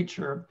in the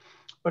future,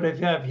 but if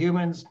you have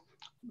humans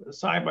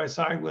side by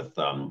side with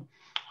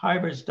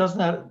hybrids, doesn't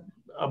that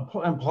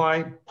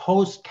imply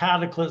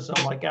post-cataclysm,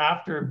 like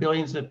after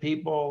billions of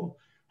people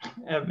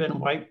have been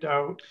wiped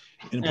out?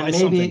 And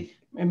maybe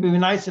it'd be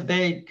nice if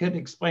they could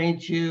explain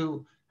to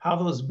you how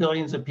those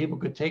billions of people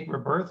could take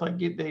rebirth. Like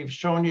they've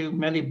shown you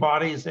many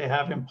bodies they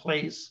have in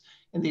place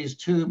in these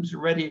tubes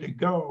ready to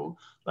go.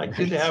 Like,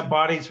 do they have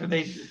bodies for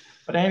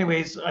but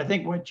anyways, I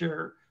think what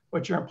you're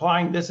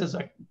implying, this is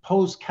a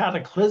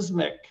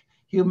post-cataclysmic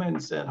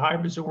humans and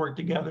hybrids who work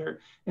together.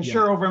 And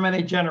sure, over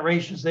many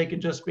generations, they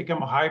could just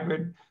become a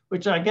hybrid,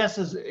 which I guess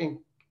is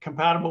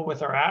incompatible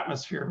with our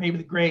atmosphere. Maybe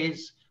the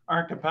Greys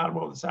aren't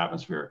compatible with this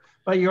atmosphere,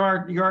 but you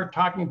are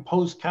talking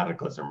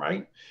post-cataclysm,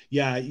 right?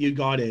 Yeah, you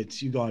got it.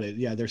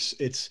 Yeah,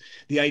 it's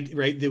the idea,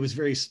 right? There was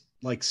very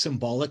like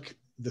symbolic.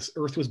 This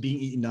Earth was being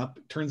eaten up,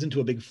 turns into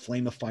a big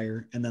flame of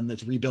fire, and then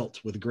it's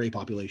rebuilt with a Grey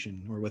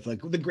population, or with like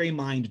the Grey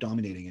mind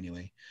dominating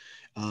anyway.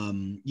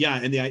 And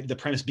the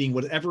premise being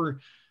whatever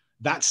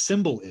that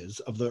symbol is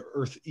of the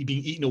Earth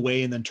being eaten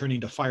away and then turning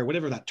to fire,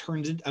 whatever that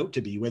turns out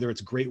to be, whether it's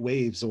great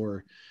waves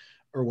or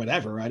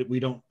whatever. I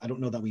don't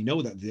know that we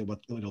know that what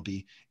it'll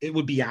be. It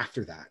would be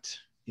after that.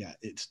 Yeah,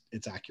 it's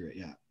accurate.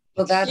 Yeah.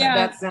 Well,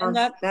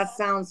 that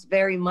sounds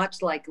very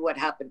much like what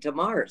happened to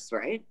Mars,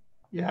 right?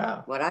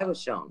 Yeah. What I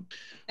was shown.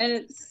 And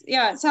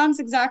it sounds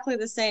exactly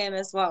the same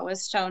as what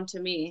was shown to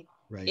me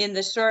in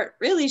the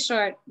really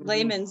short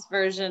layman's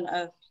version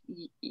of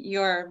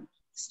your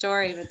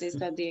story, but they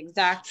said the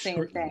exact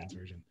same thing.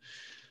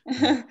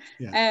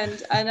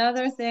 And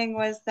another thing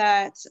was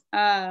that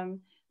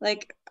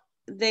like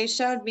they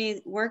showed me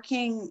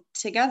working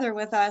together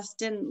with us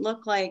didn't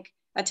look like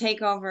a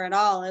takeover at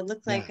all. It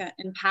looked like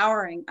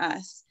empowering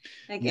us,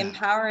 like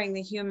empowering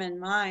the human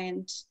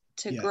mind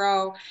to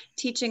grow,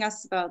 teaching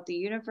us about the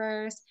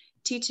universe,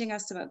 teaching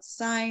us about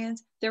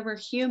science. There were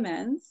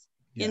humans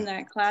in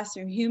that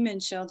classroom,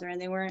 human children.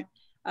 They weren't,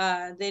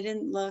 they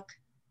didn't look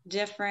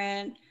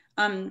different.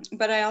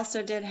 But I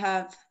also did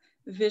have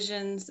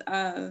visions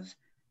of,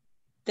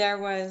 there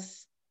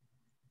was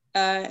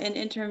an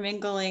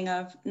intermingling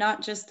of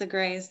not just the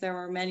Greys, there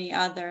were many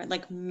other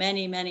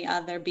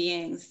other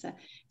beings.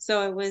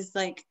 So it was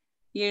like,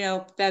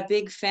 that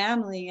big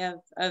family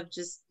of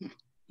just,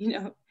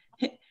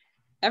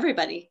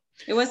 everybody.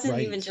 It wasn't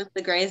even just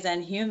the Greys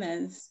and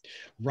humans.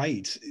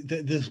 Right.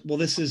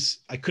 This is,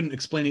 I couldn't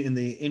explain it in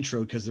the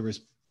intro because there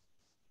was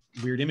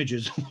weird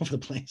images all over the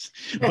place.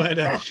 But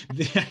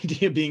the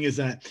idea being is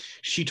that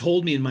she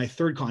told me in my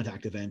third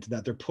contact event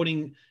that they're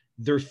putting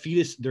their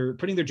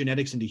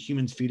genetics into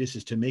humans'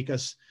 fetuses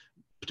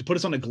to put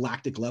us on a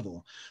galactic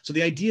level. So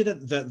the idea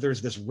that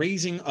there's this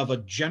raising of a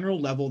general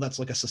level that's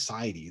like a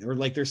society, or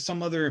like there's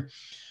some other,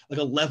 like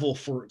a level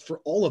for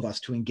all of us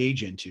to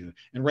engage into.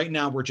 And right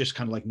now we're just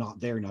kind of like not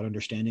there, not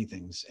understanding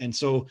things. And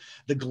so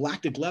the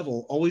galactic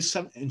level always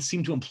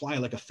seemed to imply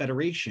like a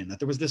federation, that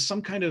there was this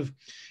some kind of,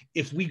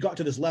 if we got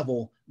to this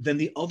level, then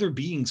the other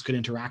beings could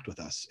interact with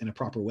us in a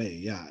proper way.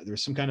 Yeah,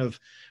 there's some kind of,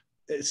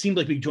 it seemed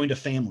like we joined a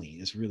family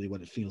is really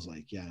what it feels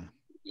like. Yeah.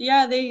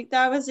 Yeah,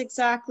 that was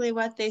exactly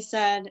what they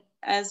said.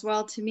 as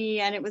well to me.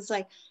 And it was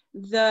like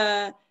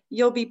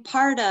you'll be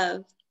part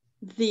of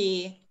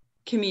the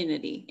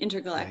community,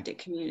 intergalactic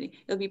community.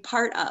 You'll be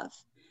part of.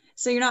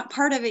 So you're not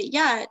part of it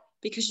yet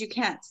because you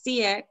can't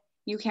see it,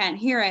 you can't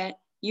hear it,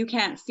 you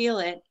can't feel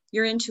it.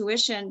 Your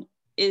intuition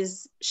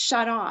is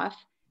shut off,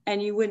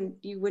 and you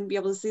wouldn't be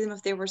able to see them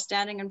if they were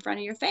standing in front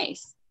of your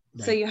face.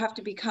 Right. So you have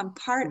to become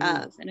part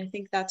of. And I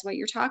think that's what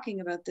you're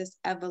talking about, this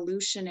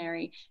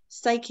evolutionary,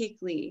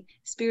 psychically,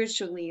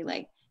 spiritually,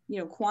 like,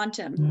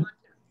 quantum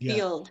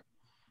field.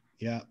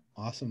 Yeah.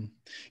 Awesome.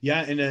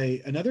 Yeah. And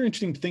another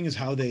interesting thing is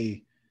how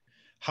he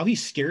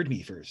scared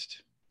me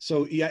first.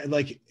 So yeah,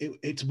 like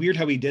it's weird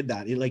how he did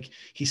that.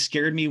 He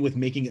scared me with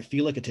making it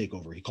feel like a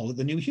takeover. He called it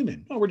the new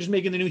human. Oh, we're just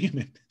making the new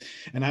human.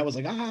 And I was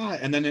like,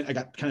 and then I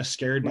got kind of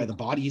scared by the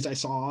bodies I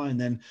saw, and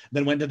then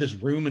went to this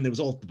room and it was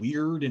all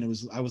weird. And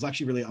I was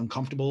actually really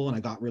uncomfortable, and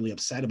I got really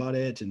upset about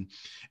it. And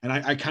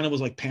I kind of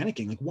was like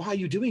panicking, like, why are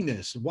you doing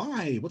this?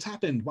 Why? What's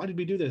happened? Why did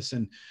we do this?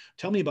 And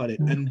tell me about it.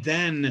 And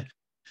then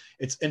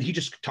and he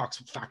just talks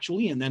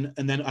factually, and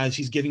then as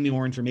he's giving me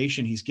more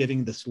information, he's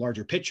giving this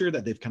larger picture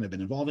that they've kind of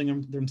been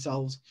involving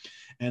themselves,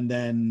 and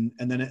then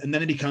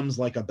it becomes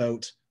like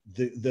about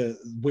the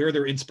where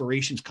their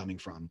inspiration's coming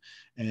from,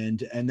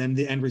 and then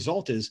the end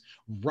result is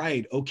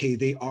right. Okay,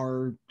 they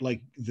are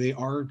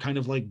kind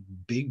of like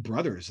big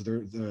brothers.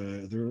 They're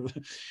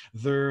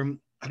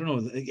I don't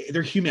know,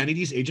 they're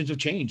humanity's agents of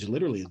change.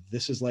 Literally,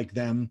 this is like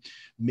them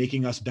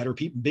making us better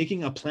people,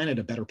 making a planet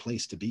a better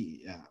place to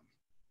be.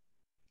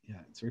 Yeah,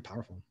 it's very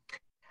powerful.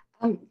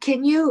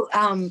 Can you,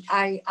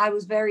 I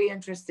was very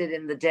interested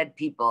in the dead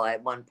people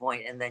at one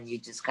point, and then you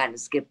just kind of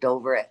skipped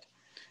over it.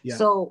 Yeah.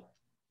 So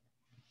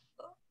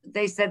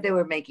they said they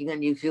were making a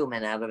new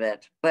human out of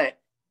it, but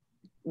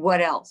what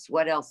else?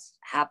 What else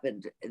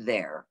happened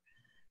there?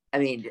 I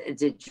mean,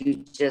 did you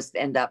just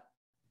end up,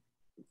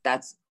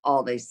 that's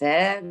all they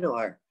said,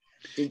 or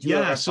did you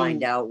ever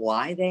find out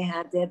why they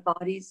had dead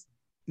bodies?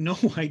 No,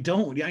 I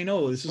don't. Yeah, I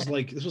know. This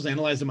was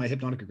analyzed in my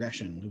hypnotic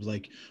regression. It was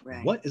like,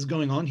 what is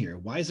going on here?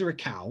 Why is there a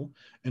cow,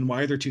 and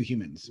why are there two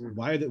humans?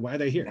 Why are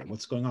they here?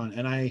 What's going on?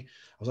 And I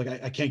was like,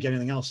 I can't get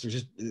anything else.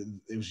 It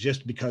was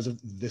just because of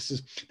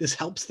this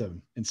helps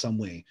them in some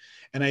way.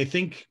 And I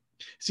think,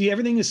 see,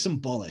 everything is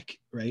symbolic,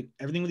 right?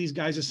 Everything with these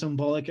guys is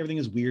symbolic. Everything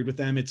is weird with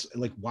them. It's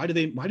like, why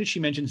did she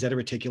mention Zeta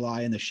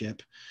Reticuli in the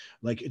ship?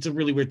 Like, it's a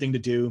really weird thing to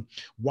do.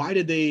 Why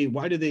did they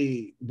let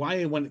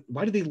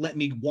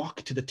me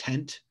walk to the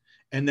tent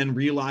and then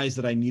realize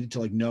that I needed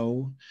to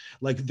know,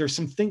 like, there's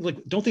some things, like,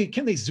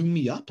 can't they zoom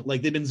me up?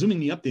 Like, they've been zooming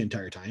me up the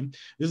entire time.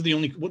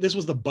 This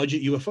was the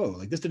budget UFO.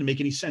 Like, this didn't make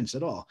any sense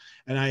at all.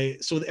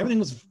 And so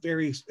everything's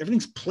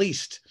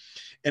placed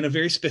in a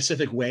very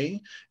specific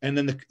way. And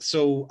then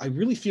so I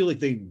really feel like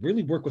they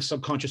really work with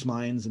subconscious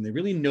minds, and they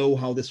really know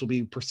how this will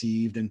be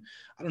perceived. And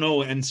I don't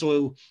know. And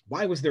so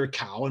why was there a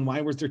cow, and why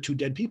was there two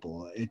dead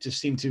people? It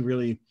just seemed to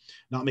really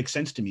not make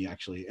sense to me,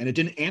 actually. And it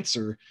didn't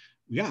answer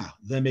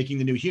them making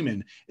the new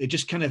human. It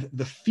just kind of,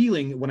 the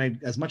feeling when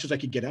as much as I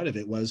could get out of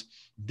it was,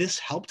 this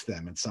helped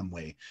them in some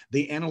way.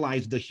 They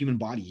analyzed the human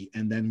body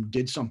and then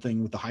did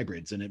something with the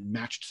hybrids, and it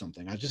matched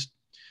something. I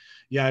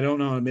don't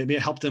know. Maybe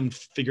it helped them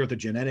figure out the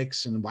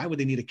genetics, and why would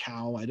they need a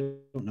cow? I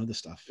don't know this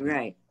stuff.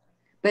 Right.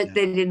 But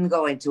they didn't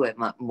go into it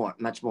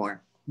much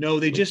more.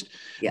 No, they just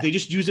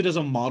use it as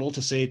a model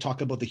to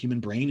talk about the human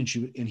brain,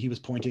 and he was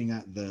pointing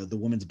at the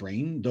woman's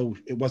brain, though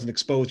it wasn't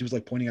exposed. He was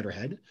like pointing at her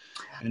head,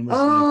 and was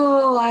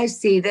I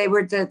see. They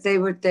were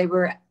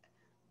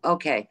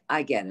okay.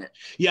 I get it.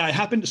 Yeah, it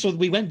happened. So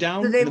we went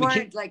down. So they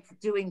weren't like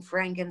doing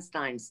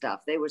Frankenstein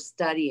stuff. They were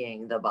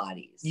studying the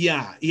bodies.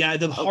 Yeah.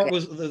 The heart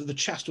was the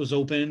chest was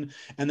open,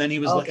 and then he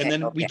was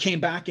we came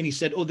back, and he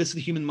said, "Oh, this is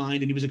the human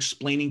mind," and he was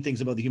explaining things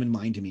about the human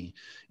mind to me.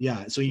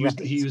 Yeah. So he used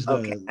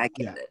I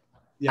get it.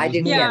 Yeah, I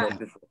didn't get it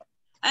before.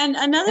 And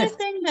another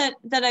thing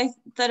that I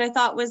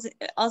thought was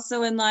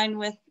also in line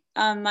with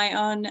my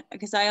own,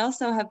 because I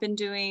also have been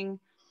doing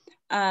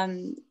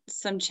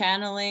some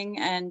channeling,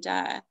 and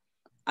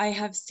I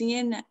have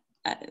seen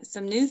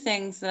some new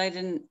things that I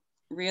didn't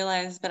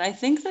realize, but I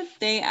think that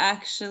they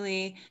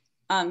actually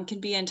can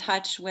be in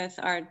touch with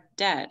our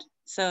dead.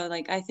 So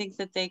like, I think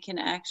that they can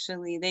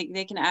actually,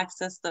 they can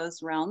access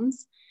those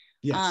realms.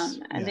 Yes.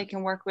 And they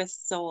can work with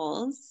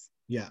souls.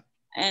 Yeah.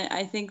 And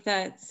I think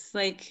that's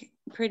like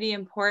pretty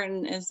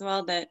important as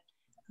well, that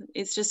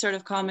it's just sort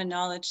of common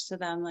knowledge to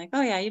them. Like,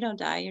 oh yeah, you don't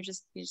die.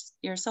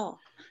 You're a soul.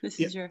 This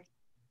is your.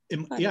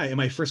 In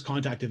my first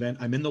contact event,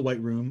 I'm in the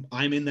white room.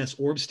 I'm in this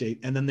orb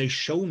state. And then they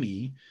show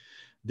me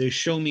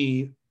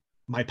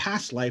my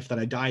past life that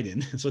I died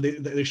in. So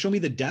they show me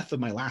the death of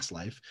my last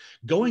life,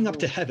 going up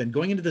to heaven,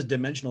 going into this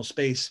dimensional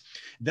space.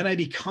 Then I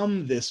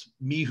become this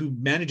me who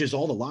manages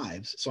all the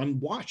lives. So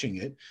I'm watching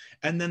it.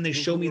 And then they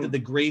show me that the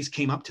grays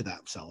came up to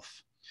that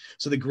self.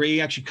 So the gray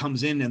actually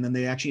comes in, and then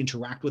they actually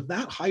interact with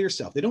that higher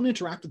self. They don't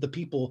interact with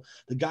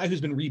the guy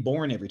who's been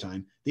reborn every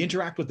time. They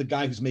interact with the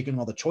guy who's making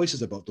all the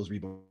choices about those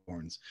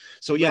reborns.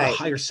 So the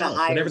higher self,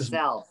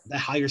 the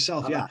higher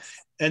self.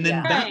 And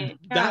then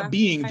that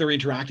being they're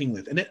interacting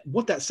with. And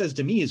what that says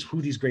to me is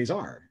who these grays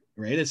are.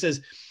 right? It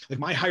says like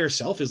my higher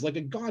self is like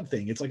a God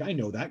thing. It's like, I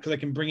know that because I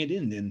can bring it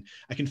in and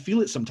I can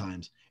feel it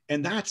sometimes.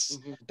 And that's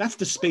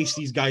the space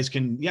these guys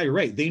can, yeah, you're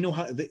right. They know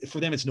how, for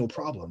them, it's no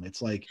problem.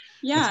 It's like,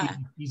 Yeah. it's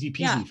easy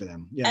peasy for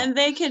them. Yeah. And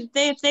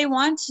if they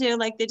want to,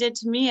 like they did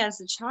to me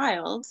as a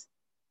child,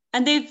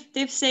 and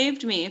they've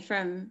saved me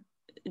from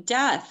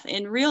death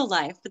in real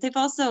life, but they've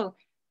also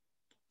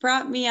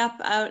brought me up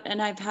out,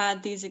 and I've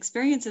had these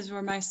experiences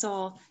where my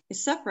soul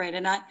is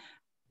separated. And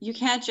you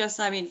can't just,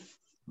 I mean,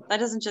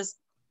 that doesn't just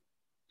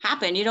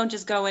happen. You don't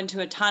just go into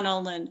a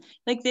tunnel and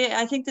like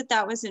I think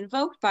that was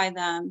invoked by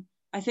them.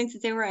 I think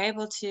that they were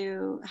able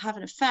to have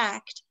an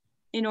effect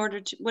in order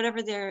to,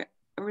 whatever their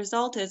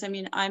result is. I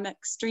mean, I'm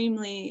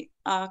extremely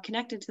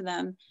connected to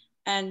them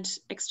and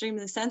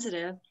extremely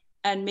sensitive.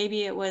 And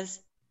maybe it was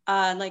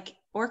like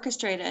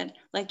orchestrated,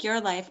 like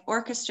your life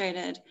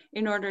orchestrated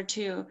in order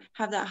to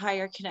have that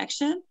higher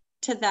connection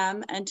to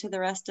them and to the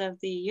rest of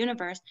the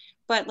universe.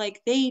 But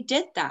like they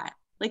did that,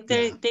 like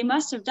they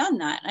must have done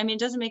that. I mean, it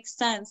doesn't make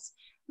sense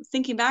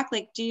thinking back.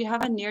 Like, do you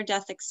have a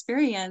near-death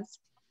experience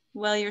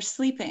while you're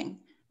sleeping?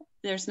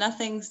 There's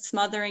nothing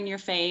smothering your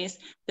face.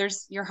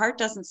 Your heart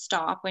doesn't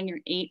stop when you're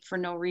 8 for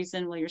no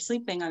reason while you're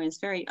sleeping. I mean, it's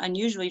very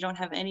unusual. You don't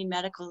have any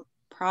medical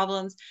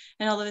problems,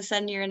 and all of a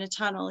sudden you're in a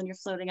tunnel and you're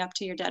floating up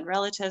to your dead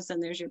relatives,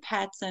 and there's your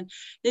pets, and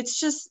it's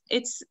just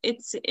it's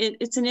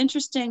an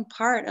interesting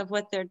part of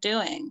what they're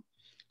doing.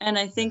 And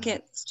I think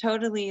it's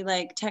totally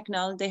like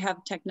technology. They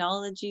have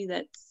technology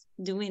that's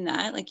doing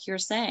that, like you're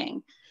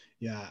saying.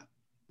 Yeah.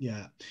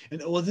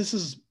 And well, this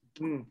is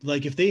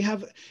like if they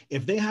have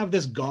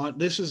this God,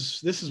 this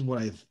is what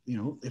I've,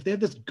 if they have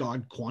this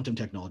God quantum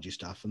technology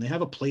stuff and they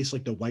have a place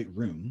like the White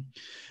Room,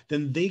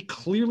 then they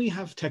clearly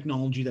have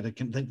technology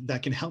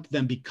that can help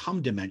them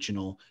become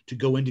dimensional to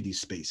go into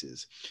these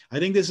spaces. I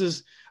think this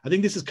is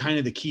kind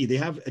of the key. They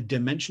have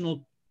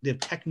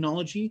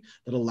technology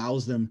that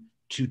allows them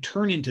to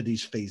turn into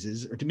these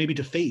phases, or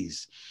to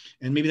phase.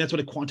 And maybe that's what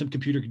a quantum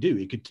computer could do.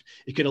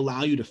 It could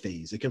allow you to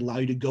phase. It could allow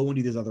you to go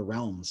into these other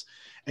realms.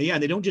 And yeah,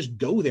 they don't just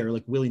go there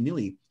like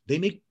willy-nilly.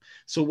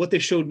 So what they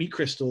showed me,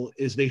 Crystal,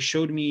 is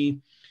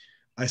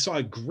I saw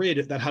a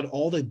grid that had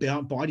all the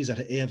bodies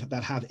that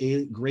have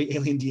gray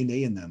alien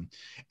DNA in them.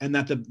 And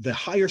that the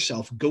higher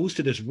self goes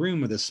to this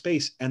room or this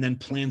space and then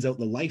plans out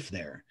the life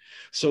there.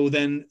 So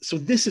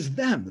this is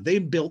them. They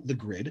built the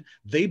grid.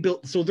 They're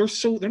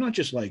not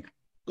just like,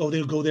 oh,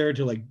 they'll go there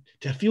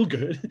to feel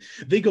good.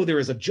 They go there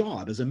as a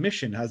job, as a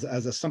mission, as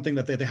a something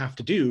that they have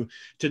to do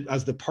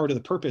as the part of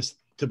the purpose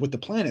with the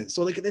planet.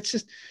 So like,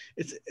 it's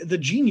the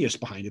genius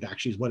behind it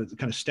actually is what it's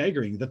kind of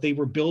staggering, that they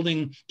were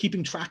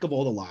keeping track of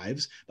all the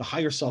lives. The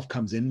higher self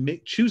comes in,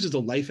 chooses a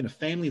life in a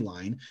family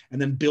line, and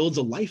then builds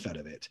a life out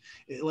of it.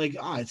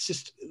 It's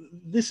just,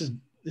 this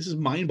is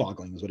mind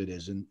boggling is what it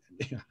is. And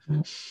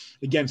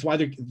again, it's why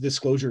the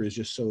disclosure is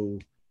just so,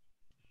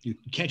 you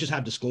can't just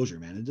have disclosure,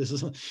 man.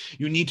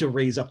 You need to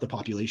raise up the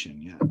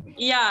population.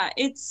 Yeah,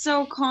 it's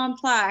so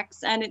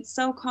complex and it's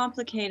so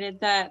complicated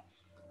that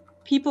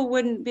people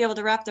wouldn't be able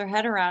to wrap their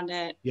head around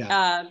it.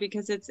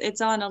 Because it's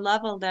on a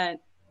level that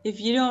if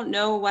you don't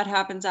know what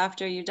happens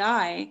after you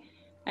die,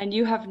 and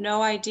you have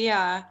no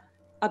idea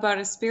about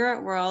a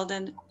spirit world,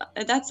 and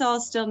that's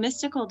all still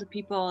mystical to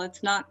people.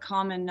 It's not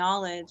common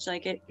knowledge.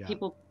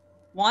 People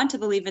want to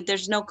believe it.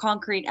 There's no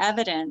concrete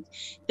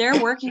evidence.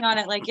 They're working on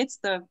it like it's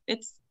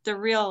the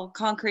real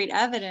concrete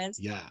evidence.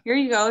 Here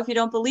you go. If you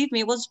don't believe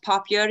me, we'll just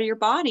pop you out of your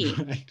body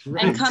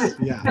right. and come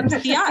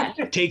see us.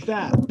 Take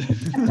that.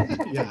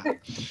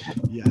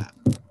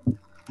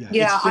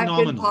 Yeah,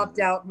 I've been popped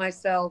out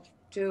myself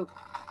too.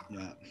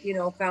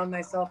 Found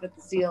myself at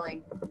the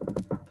ceiling.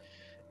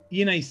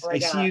 I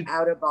see you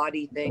out of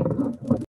body thing.